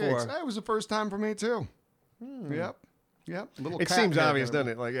that pancakes. before. That was the first time for me too. Yep. Little It cat seems hair obvious, there.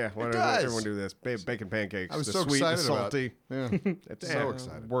 doesn't it? Like, yeah, why doesn't does. everyone do this? Bacon pancakes. I was the so sweet, excited the about salty. it. Yeah. It's So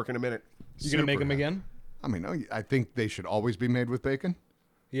excited. Work in a minute. You gonna make Super them happy. again? I mean, I think they should always be made with bacon.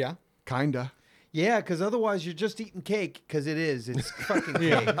 Yeah. Kinda. Yeah, because otherwise you're just eating cake. Because it is. It's fucking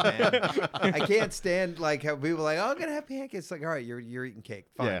cake, man. I can't stand like how people are like, oh, I'm gonna have pancakes. It's like, all right, you're eating cake.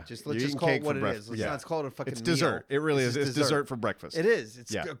 Fine. Yeah, Let's you're just eating call it cake what for it breakfast. is. Let's Yeah. not call it a fucking It's meal. dessert. It really This is. It's dessert for breakfast. It is.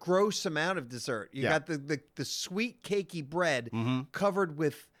 It's Yeah. a gross amount of dessert. You Yeah. got the sweet cakey bread covered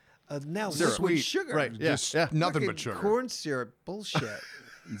with now Syrup. liquid Sweet. sugar. Right. Yeah. Just yeah. nothing Fucking but sugar. Corn syrup. Bullshit.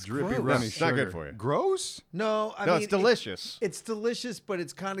 Drippy, gross. runny It's not sugar. good for you. Gross? No, I No, mean it's delicious. It's delicious, but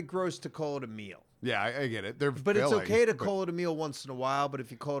it's kind of gross to call it a meal. Yeah, I get it. They're But it's filling, okay to but call it a meal once in a while. But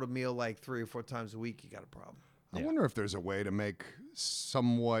if you call it a meal like 3 or 4 times a week, you got a problem. I wonder if there's a way to make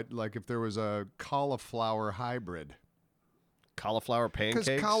somewhat like if there was a cauliflower hybrid. Cauliflower pancakes.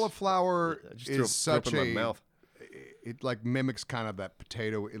 Because cauliflower I just threw is a grip such in my a mouth. it like mimics kind of that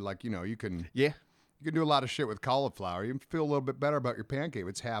potato. Like you can Yeah. do a lot of shit with cauliflower. You feel a little bit better about your pancake.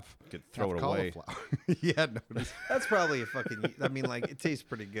 It's half. Could throw half it away. cauliflower. Yeah, no, it's- That's probably a fucking. I mean, like it tastes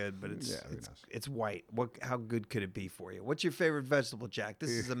pretty good, but it's Yeah, who it's, knows? it's white. What? How good could it be for you? What's your favorite vegetable, Jack? This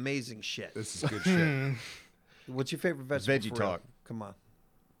is amazing shit. this is good shit. What's your favorite vegetable? Veggie for real? talk. Come on.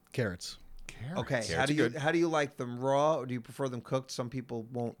 Carrots. Carrots. Okay. Carrots are How do you like them raw, or do you prefer them cooked? Some people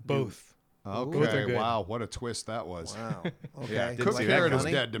won't. do- Both. Okay. Both are good. Wow, what a twist that was. Wow. Okay. Yeah, Didn't cooked see that carrot is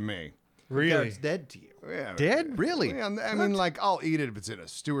coming. dead to me. Really? Carrot's dead to you. Yeah, Dead? Really? Yeah, I mean, like I'll eat it if it's in a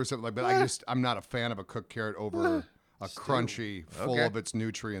stew or something like. But I'm not a fan of a cooked carrot over a crunchy, full Okay. of its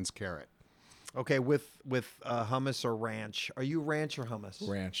nutrients carrot. Okay, with hummus or ranch. Are you ranch or hummus?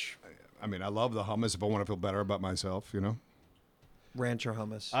 Ranch. I mean, I love the hummus if I want to feel better about myself, you know. Ranch or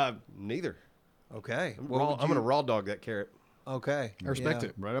hummus? Neither. Okay. I'm, What raw, would I'm gonna you- raw dog that carrot. Okay. I respect Yeah.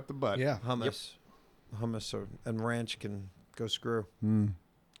 it. Right up the butt. Yeah. Hummus. Hummus and ranch can go screw.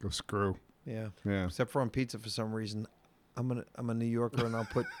 Go screw. Yeah. Yeah. Except for on pizza for some reason. I'm a New Yorker and I'll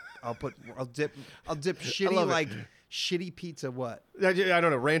dip shitty love it. like shitty pizza what? I don't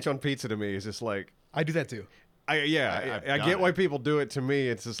know. Ranch on pizza to me is just like, I do that too. I I've I done get why it. people do it. To me,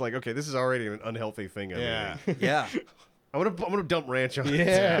 it's just like, okay, this is already an unhealthy thing. Yeah. Yeah. I'm gonna dump ranch on.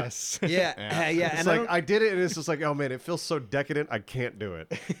 Yes. Yeah. Yeah. It's And like I did it, and it's just like, oh man, it feels so decadent. I can't do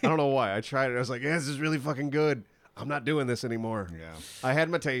it. I don't know why. I tried it. I was like, yeah, this is really fucking good. I'm not doing this anymore. Yeah. I had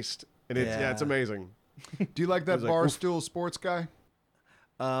my taste, and it's Yeah. amazing. Do you like that was like, oof. Barstool Sports guy?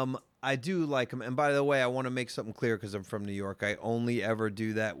 I do like them. And by the way, I want to make something clear because I'm from New York. I only ever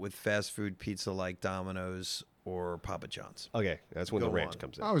do that with fast food pizza like Domino's or Papa John's. Okay, that's when Go the ranch on.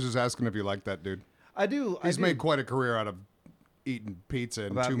 comes in. I was just asking if you like that dude. I do. He's I do. made quite a career out of eating pizza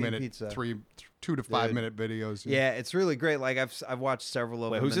in About 2 eating minute, pizza. 2 to 5 minute videos. Yeah, it's really great. Like I've watched several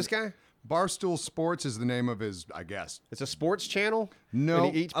of Wait, them. who's and- this guy? Barstool Sports is the name of his, I guess. It's a sports channel. No.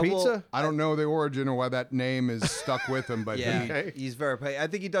 and he eats well, pizza. I don't know the origin or why that name is stuck with him, but Yeah, Okay. he's very. I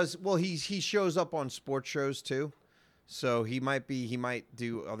think he does. Well, he shows up on sports shows too, so he might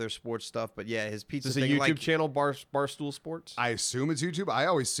do other sports stuff. But yeah, his pizza Is this a thing, YouTube like, channel, Barstool Sports? I assume it's YouTube. I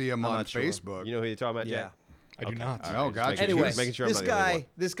always see him I'm on not sure. Facebook. You know who you're talking about? Yeah. Jack? I do not. Oh, Just gotcha. making Anyway, just making sure I'm this not the only one.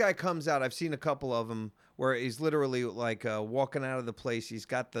 this guy comes out. I've seen a couple of them where he's literally like walking out of the place. He's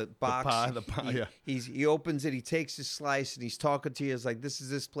got the box. the pie, He- yeah. he opens it. He takes his slice and he's talking to you. It's like, this is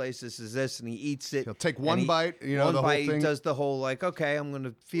this place. This is this, and he eats it. He'll take and one bite, you know, one the whole bite, thing. He does the whole like, okay, I'm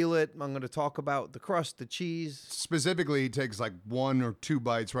gonna feel it. I'm gonna talk about the crust, the cheese. Specifically, he takes like 1 or 2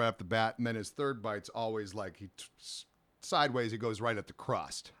 bites right off the bat, and then his third bite's always like sideways. He goes right at the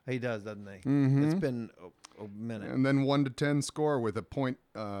crust, He does, doesn't he? Mm-hmm. It's been a minute. and then 1 to 10 score with a point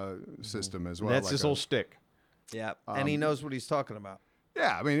system as well. That's like his a- whole shtick. Yeah, and he knows what he's talking about.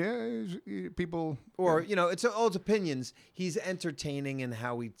 Yeah, I mean, people. Or it's all his opinions. He's entertaining in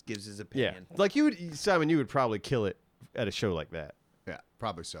how he gives his Yeah, opinion. like you would, Simon. You would probably kill it at a show like that. Yeah,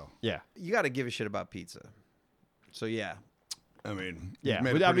 probably so. Yeah, You got to give a shit about pizza. So yeah, I mean, yeah. you've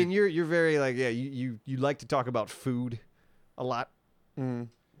made But, a I pretty- mean, you're very like you like to talk about food a lot.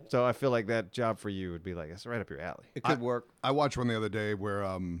 So I feel like that job for you would be like that's right up your alley. it could work. I watched one the other day where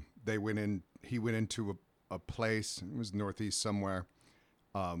they went in. He went into a place. It was northeast somewhere.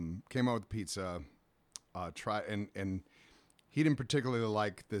 Came out with pizza. And he didn't particularly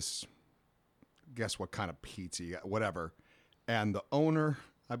like this. Guess what kind of pizza? Whatever. And the owner,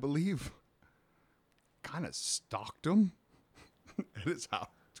 I believe, kind of stalked him at his house,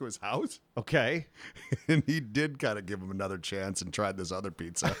 to his house. Okay. And he did kind of give him another chance and tried this other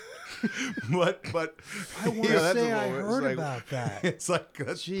pizza. but I want to say I heard about that. it's like,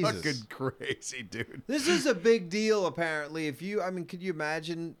 that's Jesus. fucking crazy, dude. This is a big deal, apparently. Could you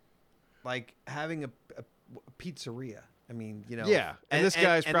imagine, like, having a pizzeria? I mean, you know. Yeah, and this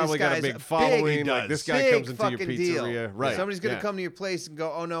guy's probably got a big following. Like, this guy big comes into your fucking pizzeria, deal. right? Somebody's gonna yeah. come to your place and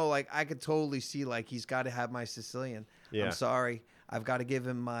go, "Oh no, like I could totally see like he's got to have my Sicilian. Yeah. I'm sorry, I've got to give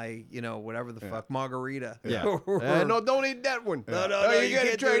him my, whatever the fuck margarita. Yeah. Or- No, don't eat that one. No, you you gotta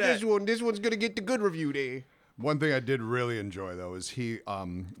can't try do that. this one. This one's gonna get the good review there. One thing I did really enjoy, though, is he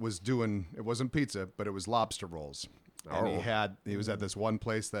was doing, it wasn't pizza, but it was lobster rolls. And he was at this one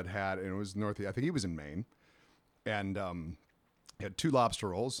place that had, and it was northeast, I think he was in Maine. And he had 2 lobster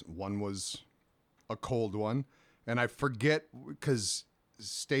rolls. One was a cold one. And I forget, because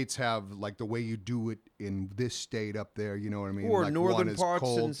states have, like, the way you do it in this state up there, you know what I mean? Or like northern one is parts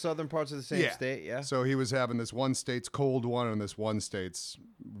cold. and southern parts of the same state, yeah. So he was having this one state's cold one and this one state's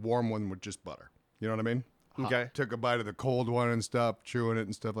warm one with just butter. You know what I mean? Okay. Took a bite of the cold one and stuff, chewing it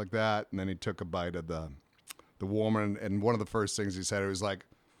and stuff like that, and then he took a bite of the warm one. And one of the first things he said, it was like,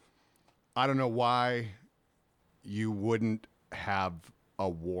 I don't know why you wouldn't have a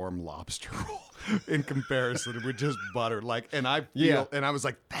warm lobster roll in comparison with just butter. Like, and I feel, and I was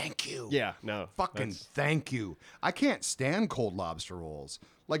like, thank you. Yeah, no, Fucking thank you. I can't stand cold lobster rolls.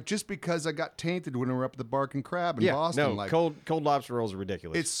 Like, just because I got tainted when we were up at the Bark and Crab in Boston. No, like, cold lobster rolls are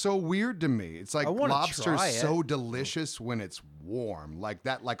ridiculous. it's so weird to me. It's like I wanna lobster's try it. so delicious when it's warm. Like,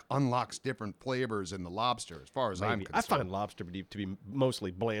 that like unlocks different flavors in the lobster, as far as I'm Maybe. concerned. I find lobster to be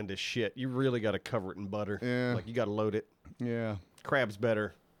mostly bland as shit. You really got to cover it in butter. Yeah. Like, you got to load it. Yeah. Crab's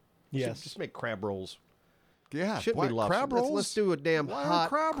better. Yes. Just make crab rolls. Yeah. Shouldn't Why- be lobster. crab rolls? Let's do a damn Why hot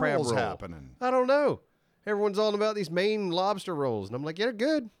are crab rolls roll. happening? I don't know. Everyone's all about these Maine lobster rolls, and I'm like, yeah, they're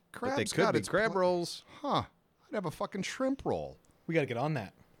good. But they Crab's could got be its crab pla- rolls. Huh. I'd have a fucking shrimp roll. We got to get on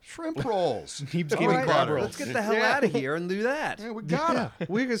that. Shrimp rolls. Neebs All getting right, crab butter. rolls. Let's get the hell Yeah. out of here and do that. Yeah, we gotta.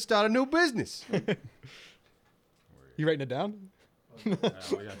 We could start a new business. You writing it down? He's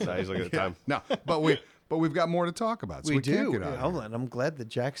looking at the time. No, but we've got more to talk about. So we, can't get out. Hold on, I'm glad that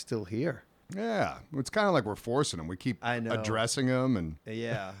Jack's still here. Yeah, it's kind of like we're forcing him. We keep I know. addressing him, and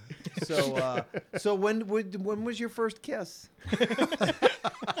Yeah. So when was your first kiss?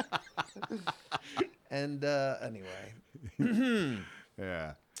 And anyway,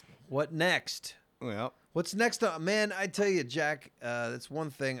 yeah. what next? Well, What's next? Man, I tell you, Jack, that's one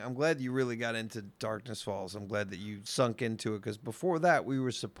thing. I'm glad you really got into Darkness Falls. I'm glad that you sunk into it, because before that, we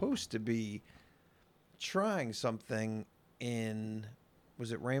were supposed to be trying something in,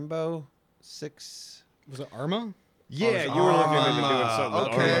 was it Rainbow Six? Was it Arma? Yeah, you were looking into doing something. with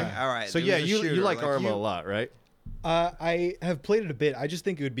okay. Arma. All right. So there yeah, was a you shooter, like Arma a lot, right? I have played it a bit. I just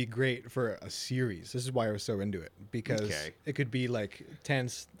think it would be great for a series. This is why I was so into it, because Okay. it could be like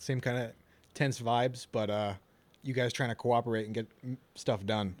tense, same kind of tense vibes, but you guys trying to cooperate and get stuff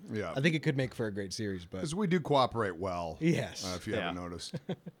done. Yeah. I think it could make for a great series. But because we do cooperate well. Yes. If you haven't noticed.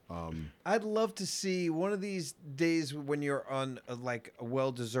 I'd love to see one of these days when you're on like a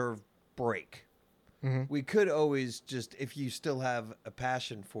well-deserved break. We could always just, if you still have a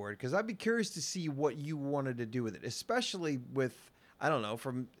passion for it, because I'd be curious to see what you wanted to do with it, especially with, I don't know,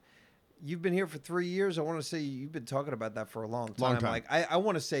 you've been here for 3 years. I want to say you've been talking about that for a long time. Long time. Like, I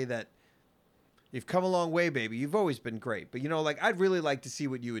want to say that you've come a long way, baby. You've always been great. But, like, I'd really like to see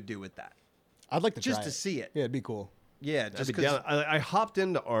what you would do with that. I'd like to Just try to see it. Yeah, it'd be cool. Yeah, I'd just be because. down. I hopped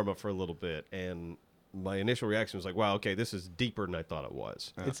into Arma for a little bit, and my initial reaction was like, "Wow, okay, this is deeper than I thought it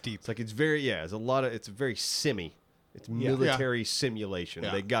was." It's deep. It's like it's very it's very simmy. It's military simulation.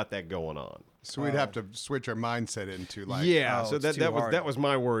 Yeah. They got that going on. So we'd have to switch our mindset into like, Yeah, oh, so it's that too that was hard. that was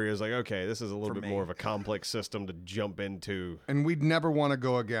my worry. Is like, okay, this is a little For bit me. more of a complex system to jump into. and we'd never want to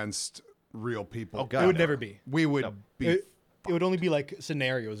go against real people. Oh, God. It would never be. We would be. It would only be like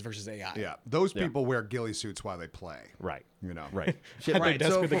scenarios versus AI. Yeah, those people wear ghillie suits while they play. Right. You know, Right. At their Right,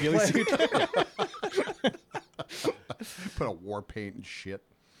 desk so with a if we're ghillie playing- suit. Put a war paint and shit.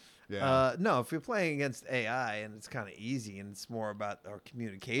 Yeah. No, if you're playing against AI and it's kind of easy and it's more about our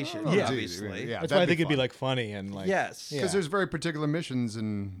communication, Oh, Yeah. obviously. Yeah. That's that'd why I be think it'd be fun. like funny and like Yes. Because there's very particular missions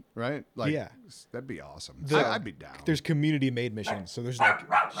and right, like Yeah. That'd be awesome. The- I'd be down. There's community made missions, so there's like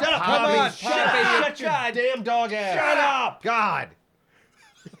Shut up! Come on, Shut your damn dog ass! Shut up! God!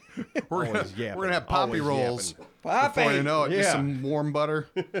 we're gonna, Always yapping. we're gonna have poppy Always rolls. yapping. Before you know it, just Yeah. some warm butter.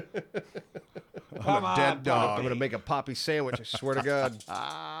 Come on, dead on, dog. I'm gonna make a poppy sandwich. I swear to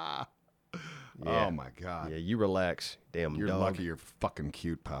God. Yeah. Oh my God. Yeah, you relax, damn You're dog. lucky you're fucking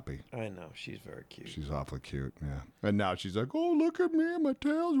cute, Poppy. I know she's very cute. She's awfully cute, yeah. And now she's like, oh, look at me, my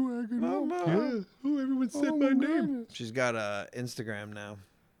tail's wagging. Mama. Yeah. Oh, everyone said my name. She's got a Instagram now.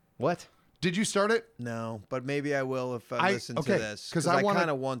 What? Did you start it? No, but maybe I will if I listen to this. 'cause I I kind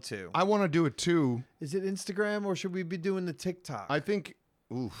of want to. I want to do it too. Is it Instagram or should we be doing the TikTok? I think,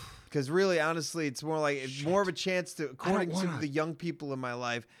 oof. Because really, honestly, it's more like more of a chance to, according to wanna- the young people in my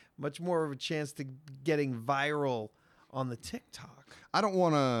life, much more of a chance to getting viral on the TikTok. I don't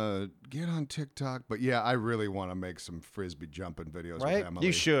want to get on TikTok, but yeah, I really want to make some frisbee jumping videos Right? with Emily.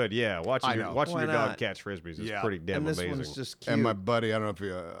 You should, yeah. Watching I your, know. watching Why your dog not? catch frisbees is Yeah. pretty damn And this amazing. one's just cute. And my buddy, I don't know if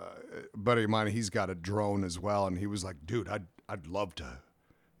you, buddy of mine, he's got a drone as well, and he was like, "Dude, I'd love to,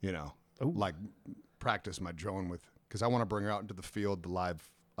 like practice my drone with, because I want to bring her out into the field, the live,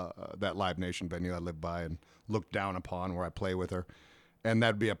 that Live Nation venue I live by, and look down upon where I play with her, and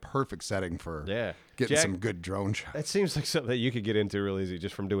that'd be a perfect setting for getting Jack, some good drone shots. that seems like something that you could get into real easy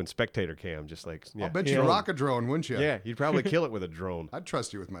just from doing spectator cam. Just like, yeah. I'll bet you'd rock a drone, wouldn't you? Yeah, you'd probably kill it with a drone. I'd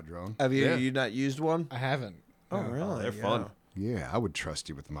trust you with my drone. Have you Yeah. you not used one? I haven't. Oh, really? They're fun. Yeah, I would trust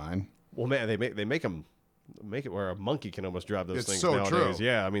you with mine. Well, man, they make them make it where a monkey can almost drive those It's things so nowadays. true.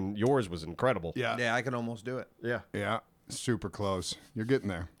 Yeah, I mean, yours was incredible. Yeah. Yeah, I can almost do it. Yeah. Yeah, super close. You're getting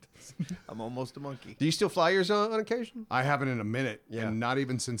there. I'm almost a monkey. Do you still fly yours on occasion? I haven't in a minute, Yeah. and not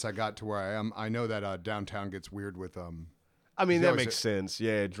even since I got to where I am. I know that downtown gets weird with I mean, You that always makes sense.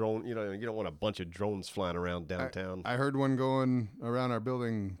 Yeah, drone. You don't want a bunch of drones flying around downtown. I heard one going around our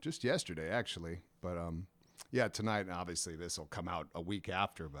building just yesterday, actually. But yeah, tonight. And obviously, this will come out a week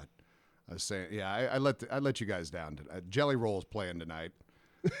after. But I was saying, yeah, I let you guys down. Jelly Roll's playing tonight.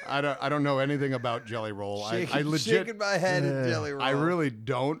 I don't know anything about Jelly Roll. I legit. shaking my head at Jelly Roll. I really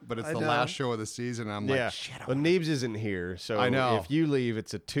don't. But it's I the know. last show of the season. And I'm yeah. like, shit. Well, Neebs isn't here, so I know. if you leave,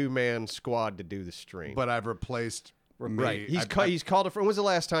 it's a 2-man squad to do the stream. But I've replaced. Me. right, he's I- called a friend. When was the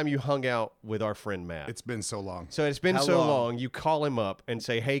last time you hung out with our friend Matt? It's been so long. So it's been How so long? long. You call him up and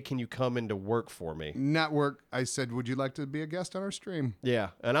say, "Hey, can you come into work for me?" Not work. I said, would you like to be a guest on our stream? Yeah,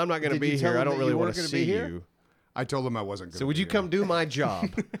 and I'm not going to Did you be tell here. I him don't that really you want weren't to gonna see be here? you. I told him I wasn't going to. So would you come do my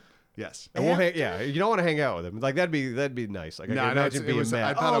job? Yes. And we'll yeah, you don't want to hang out with him. Like that'd be nice. Like I No, can no, imagine it being was- I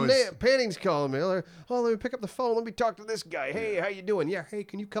mad. thought Oh, it was- Panning's calling me. Oh, let me pick up the phone. Let me talk to this guy. Hey, how you doing? Yeah. Hey,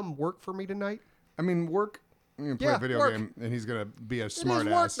 can you come work for me tonight? I mean, work. You can play Yeah, a video work. game, and he's gonna be a It smart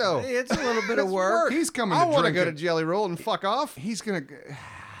is work ass. though. Hey, it's a little bit of It's work. He's coming I to want to drink go to it. Jelly Roll and fuck off. He's gonna,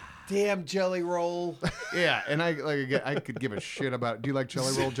 Damn Jelly Roll. yeah. And I could give a shit about. Do you like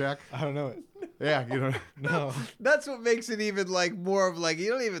Jelly Roll, Jack? I don't know it. Yeah, you know. No. That's what makes it even like more of like you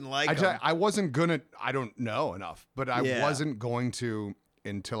don't even like him. I wasn't gonna. I don't know enough, but I Yeah. wasn't going to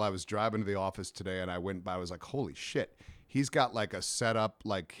until I was driving to the office today, and I went by. I was like, holy shit. He's got like a setup,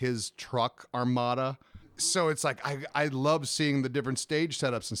 like his truck armada. So it's like I love seeing the different stage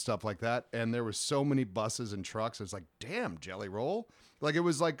setups and stuff like that. And there was so many buses and trucks. It's like, damn, Jelly Roll. Like it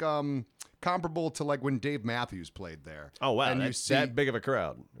was like comparable to like when Dave Matthews played there. Oh wow, And you that's see that big of a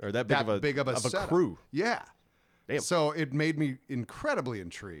crowd or that big of a setup. crew. Yeah. Damn. So it made me incredibly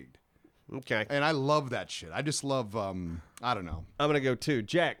intrigued. Okay, And I love that shit. I just love I don't know. I'm gonna go too.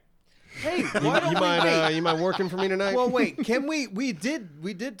 Jack, Hey, you, why don't you we mind wait? you mind working for me tonight? Well, wait. Can we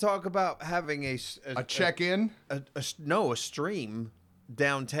did talk about having a Check-in. a stream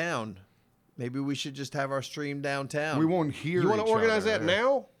downtown. Maybe we should just have our stream downtown. We won't hear you want to each organize other. that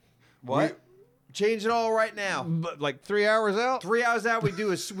now? what? Change it all right now. But like 3 hours out? 3 hours out, we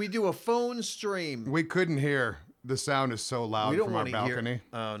do a phone stream. We couldn't hear. The sound is so loud We don't from our want to balcony. hear.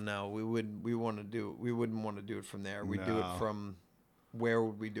 Oh no, we wouldn't. We want to do. We wouldn't want to do it from there. We would do it No. from. Where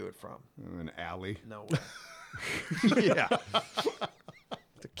would we do it from? An alley. No way. Yeah.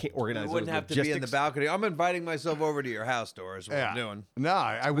 Can't organize. We wouldn't those have to be in the logistics. balcony. I'm inviting myself over to your house, Doris. What I'm doing. No,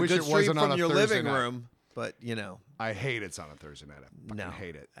 I We wish could it stream wasn't from on a your Thursday living night. room, but you know. I hate it's on a Thursday night. I fucking No,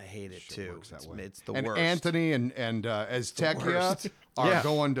 hate it. I hate it Shit too. works that It's, way. it's the and worst. Anthony and Aztecia worst. are Yeah.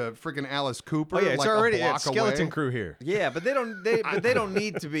 going to freaking Alice Cooper. Oh yeah, it's like already a that block skeleton away. crew here. Yeah, but they don't. They don't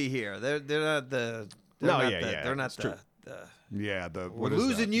need to be here. They're not the. They're No, not yeah, the, yeah, They're not it's the. true. Yeah, We're what is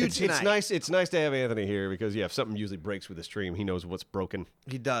losing that? you It's tonight. nice. It's nice to have Anthony here because if something usually breaks with the stream, he knows what's broken.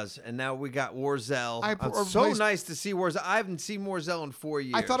 He does, and now we got Warzel. I It's so replaced- nice to see Warzel. I haven't seen Warzel in 4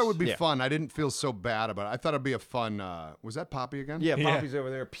 years. I thought it would be Yeah. fun. I didn't feel so bad about it. I thought it'd be a fun. Was that Poppy again? Yeah, Yeah. Poppy's over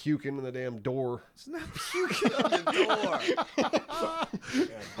there puking in the damn door. It's not puking on the door.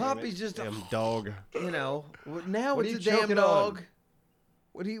 Poppy's just a, Damn dog. you know. Now What it's are a you damn choking dog. on?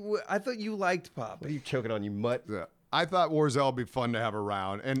 What do you? I thought you liked What Poppy. are you choking on, you mutt? Yeah. I thought Warzel would be fun to have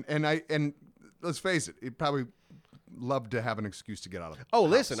around, and let's face it, he'd probably love to have an excuse to get out of. Oh, the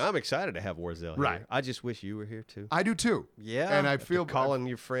listen, house. I'm excited to have Warzel Right. here. I just wish you were here too. I do too. Yeah. and I feel Calling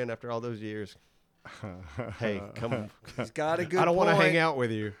your friend after all those years. Hey, come. He's got a good I don't want to point. hang out with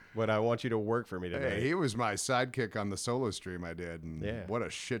you, but I want you to work for me today. Hey, he was my sidekick on the solo stream I did, and Yeah. what a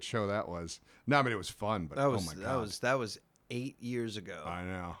shit show that was. No, I mean it was fun, but That was oh my god, that was 8 years ago. I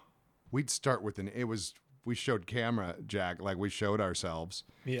know. We'd start with we showed camera Jack, like we showed ourselves,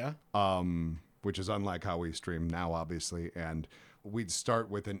 Yeah. which is unlike how we stream now, obviously, and we'd start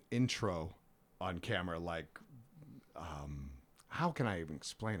with an intro on camera, like, how can I even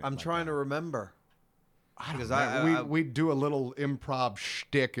explain it? I'm like trying that? to remember. I don't Because know. We'd do a little improv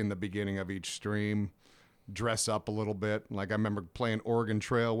shtick in the beginning of each stream, dress up a little bit. Like I remember playing Oregon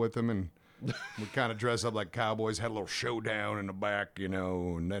Trail with him, and we'd kind of dress up like cowboys, had a little showdown in the back,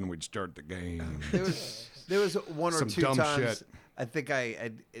 and then we'd start the game. There was one or Some two dumb times shit. I think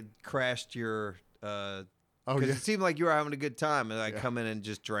it crashed your. Because Oh, yeah. it seemed like you were having a good time, and I come in and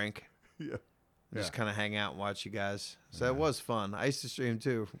just drink, Yeah. just kind of hang out and watch you guys. So it was fun. I used to stream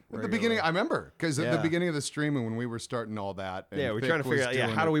too. At the beginning, I remember, because at the Yeah. beginning of the streaming when we were starting all that. And Yeah, we're Vic trying to figure was out, doing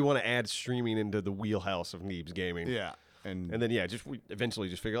how do it- we want to add streaming into the wheelhouse of Neebs gaming? Yeah. And And then, we eventually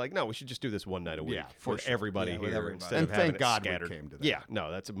just figure, like, no, we should just do this one night a week Yeah, for for sure. everybody Yeah, here with everybody. instead And of having thank it God we scattered. came to that. Yeah, no,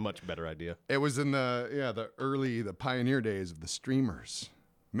 that's a much better idea. it was in the pioneer days of the streamers.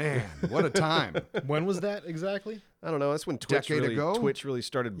 Man, what a time. When was that exactly? I don't know. That's when Twitch Decade ago? really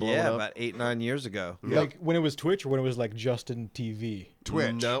started blowing Yeah, up. about 8-9 years ago. Like when it was Twitch or when it was like Justin TV?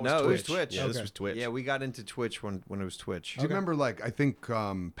 Twitch. No, No, it was Twitch. Yeah, this Okay. was Twitch. Yeah, we got into Twitch when it was Twitch. Do you remember, I think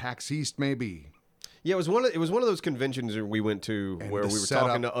PAX East maybe? Yeah, it was one of those conventions that we went to And where the we were setup-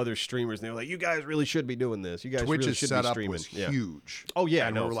 talking to other streamers, and they were like, "You guys really should be doing this. You guys really Twitch's should be setup streaming." was Yeah. huge. Oh, yeah,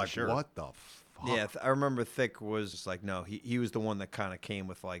 and no, we were for like, sure. what the fuck? Yeah, I remember Thick was just like, no, he was the one that kind of came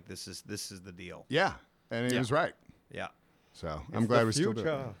with like, this is the deal. Yeah, and he was right. Yeah. So I'm glad the we still do it.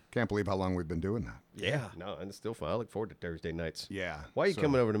 future. Can't believe how long we've been doing that. Yeah, no, and it's still fun. I look forward to Thursday nights. Yeah. Why are you so-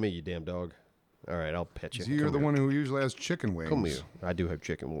 coming over to me, you damn dog? All right, I'll pet you. You're Come the here. one who usually has chicken wings. Come here. I do have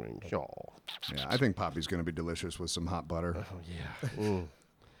chicken wings. Oh, Yeah, I think Poppy's going to be delicious with some hot butter. oh yeah. Mm.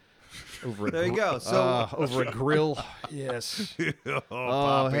 Over a There you go. So over a grill. Yes.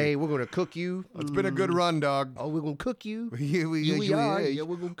 Oh, hey, we're gonna cook you. It's been a good run, dog. Oh, we're gonna cook you. Yeah, we are. Yeah,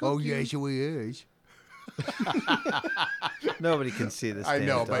 we're gonna cook Oh, you. yes, we is. nobody can see this. I damn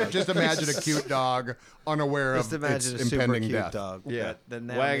know, dog. but just imagine a cute dog unaware Just of imagine its a super impending cute death. dog. Yeah. that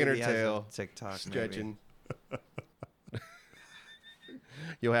now Wagging maybe her has a tail, TikTok, Stretching.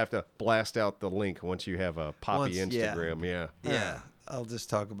 You'll have to blast out the link once you have a Poppy Once, yeah. Instagram. Yeah. Maybe. Yeah, I'll just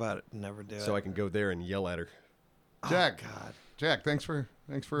talk about it and never do it. So I can go there and yell at her. Jack, God. Jack, thanks for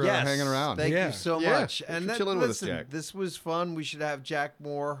Yes, hanging around. Thank Yeah. you so Yeah, much. thanks for chilling with us, listen, Jack. This was fun. We should have Jack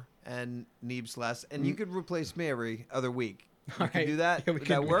more and Neebs less, and you could replace me every other week. You can do that. Yeah, we Would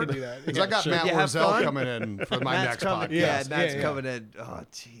can, that we work? can do that. Because I got sure. Matt You have Warzel fun? coming in for my Matt's next coming. podcast. Yeah, Matt's yeah. coming in. Oh,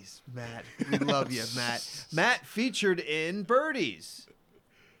 jeez, Matt, we love you, Matt. Matt featured in Birdies.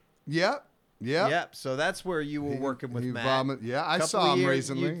 Yep. Yep. Yep. So that's where you were working with He Matt. Yeah, I Couple saw of him years-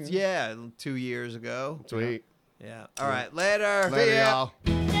 recently. yeah, 2 years ago. Sweet. Yeah. All right. Later. Later, See ya.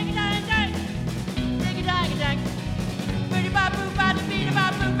 y'all.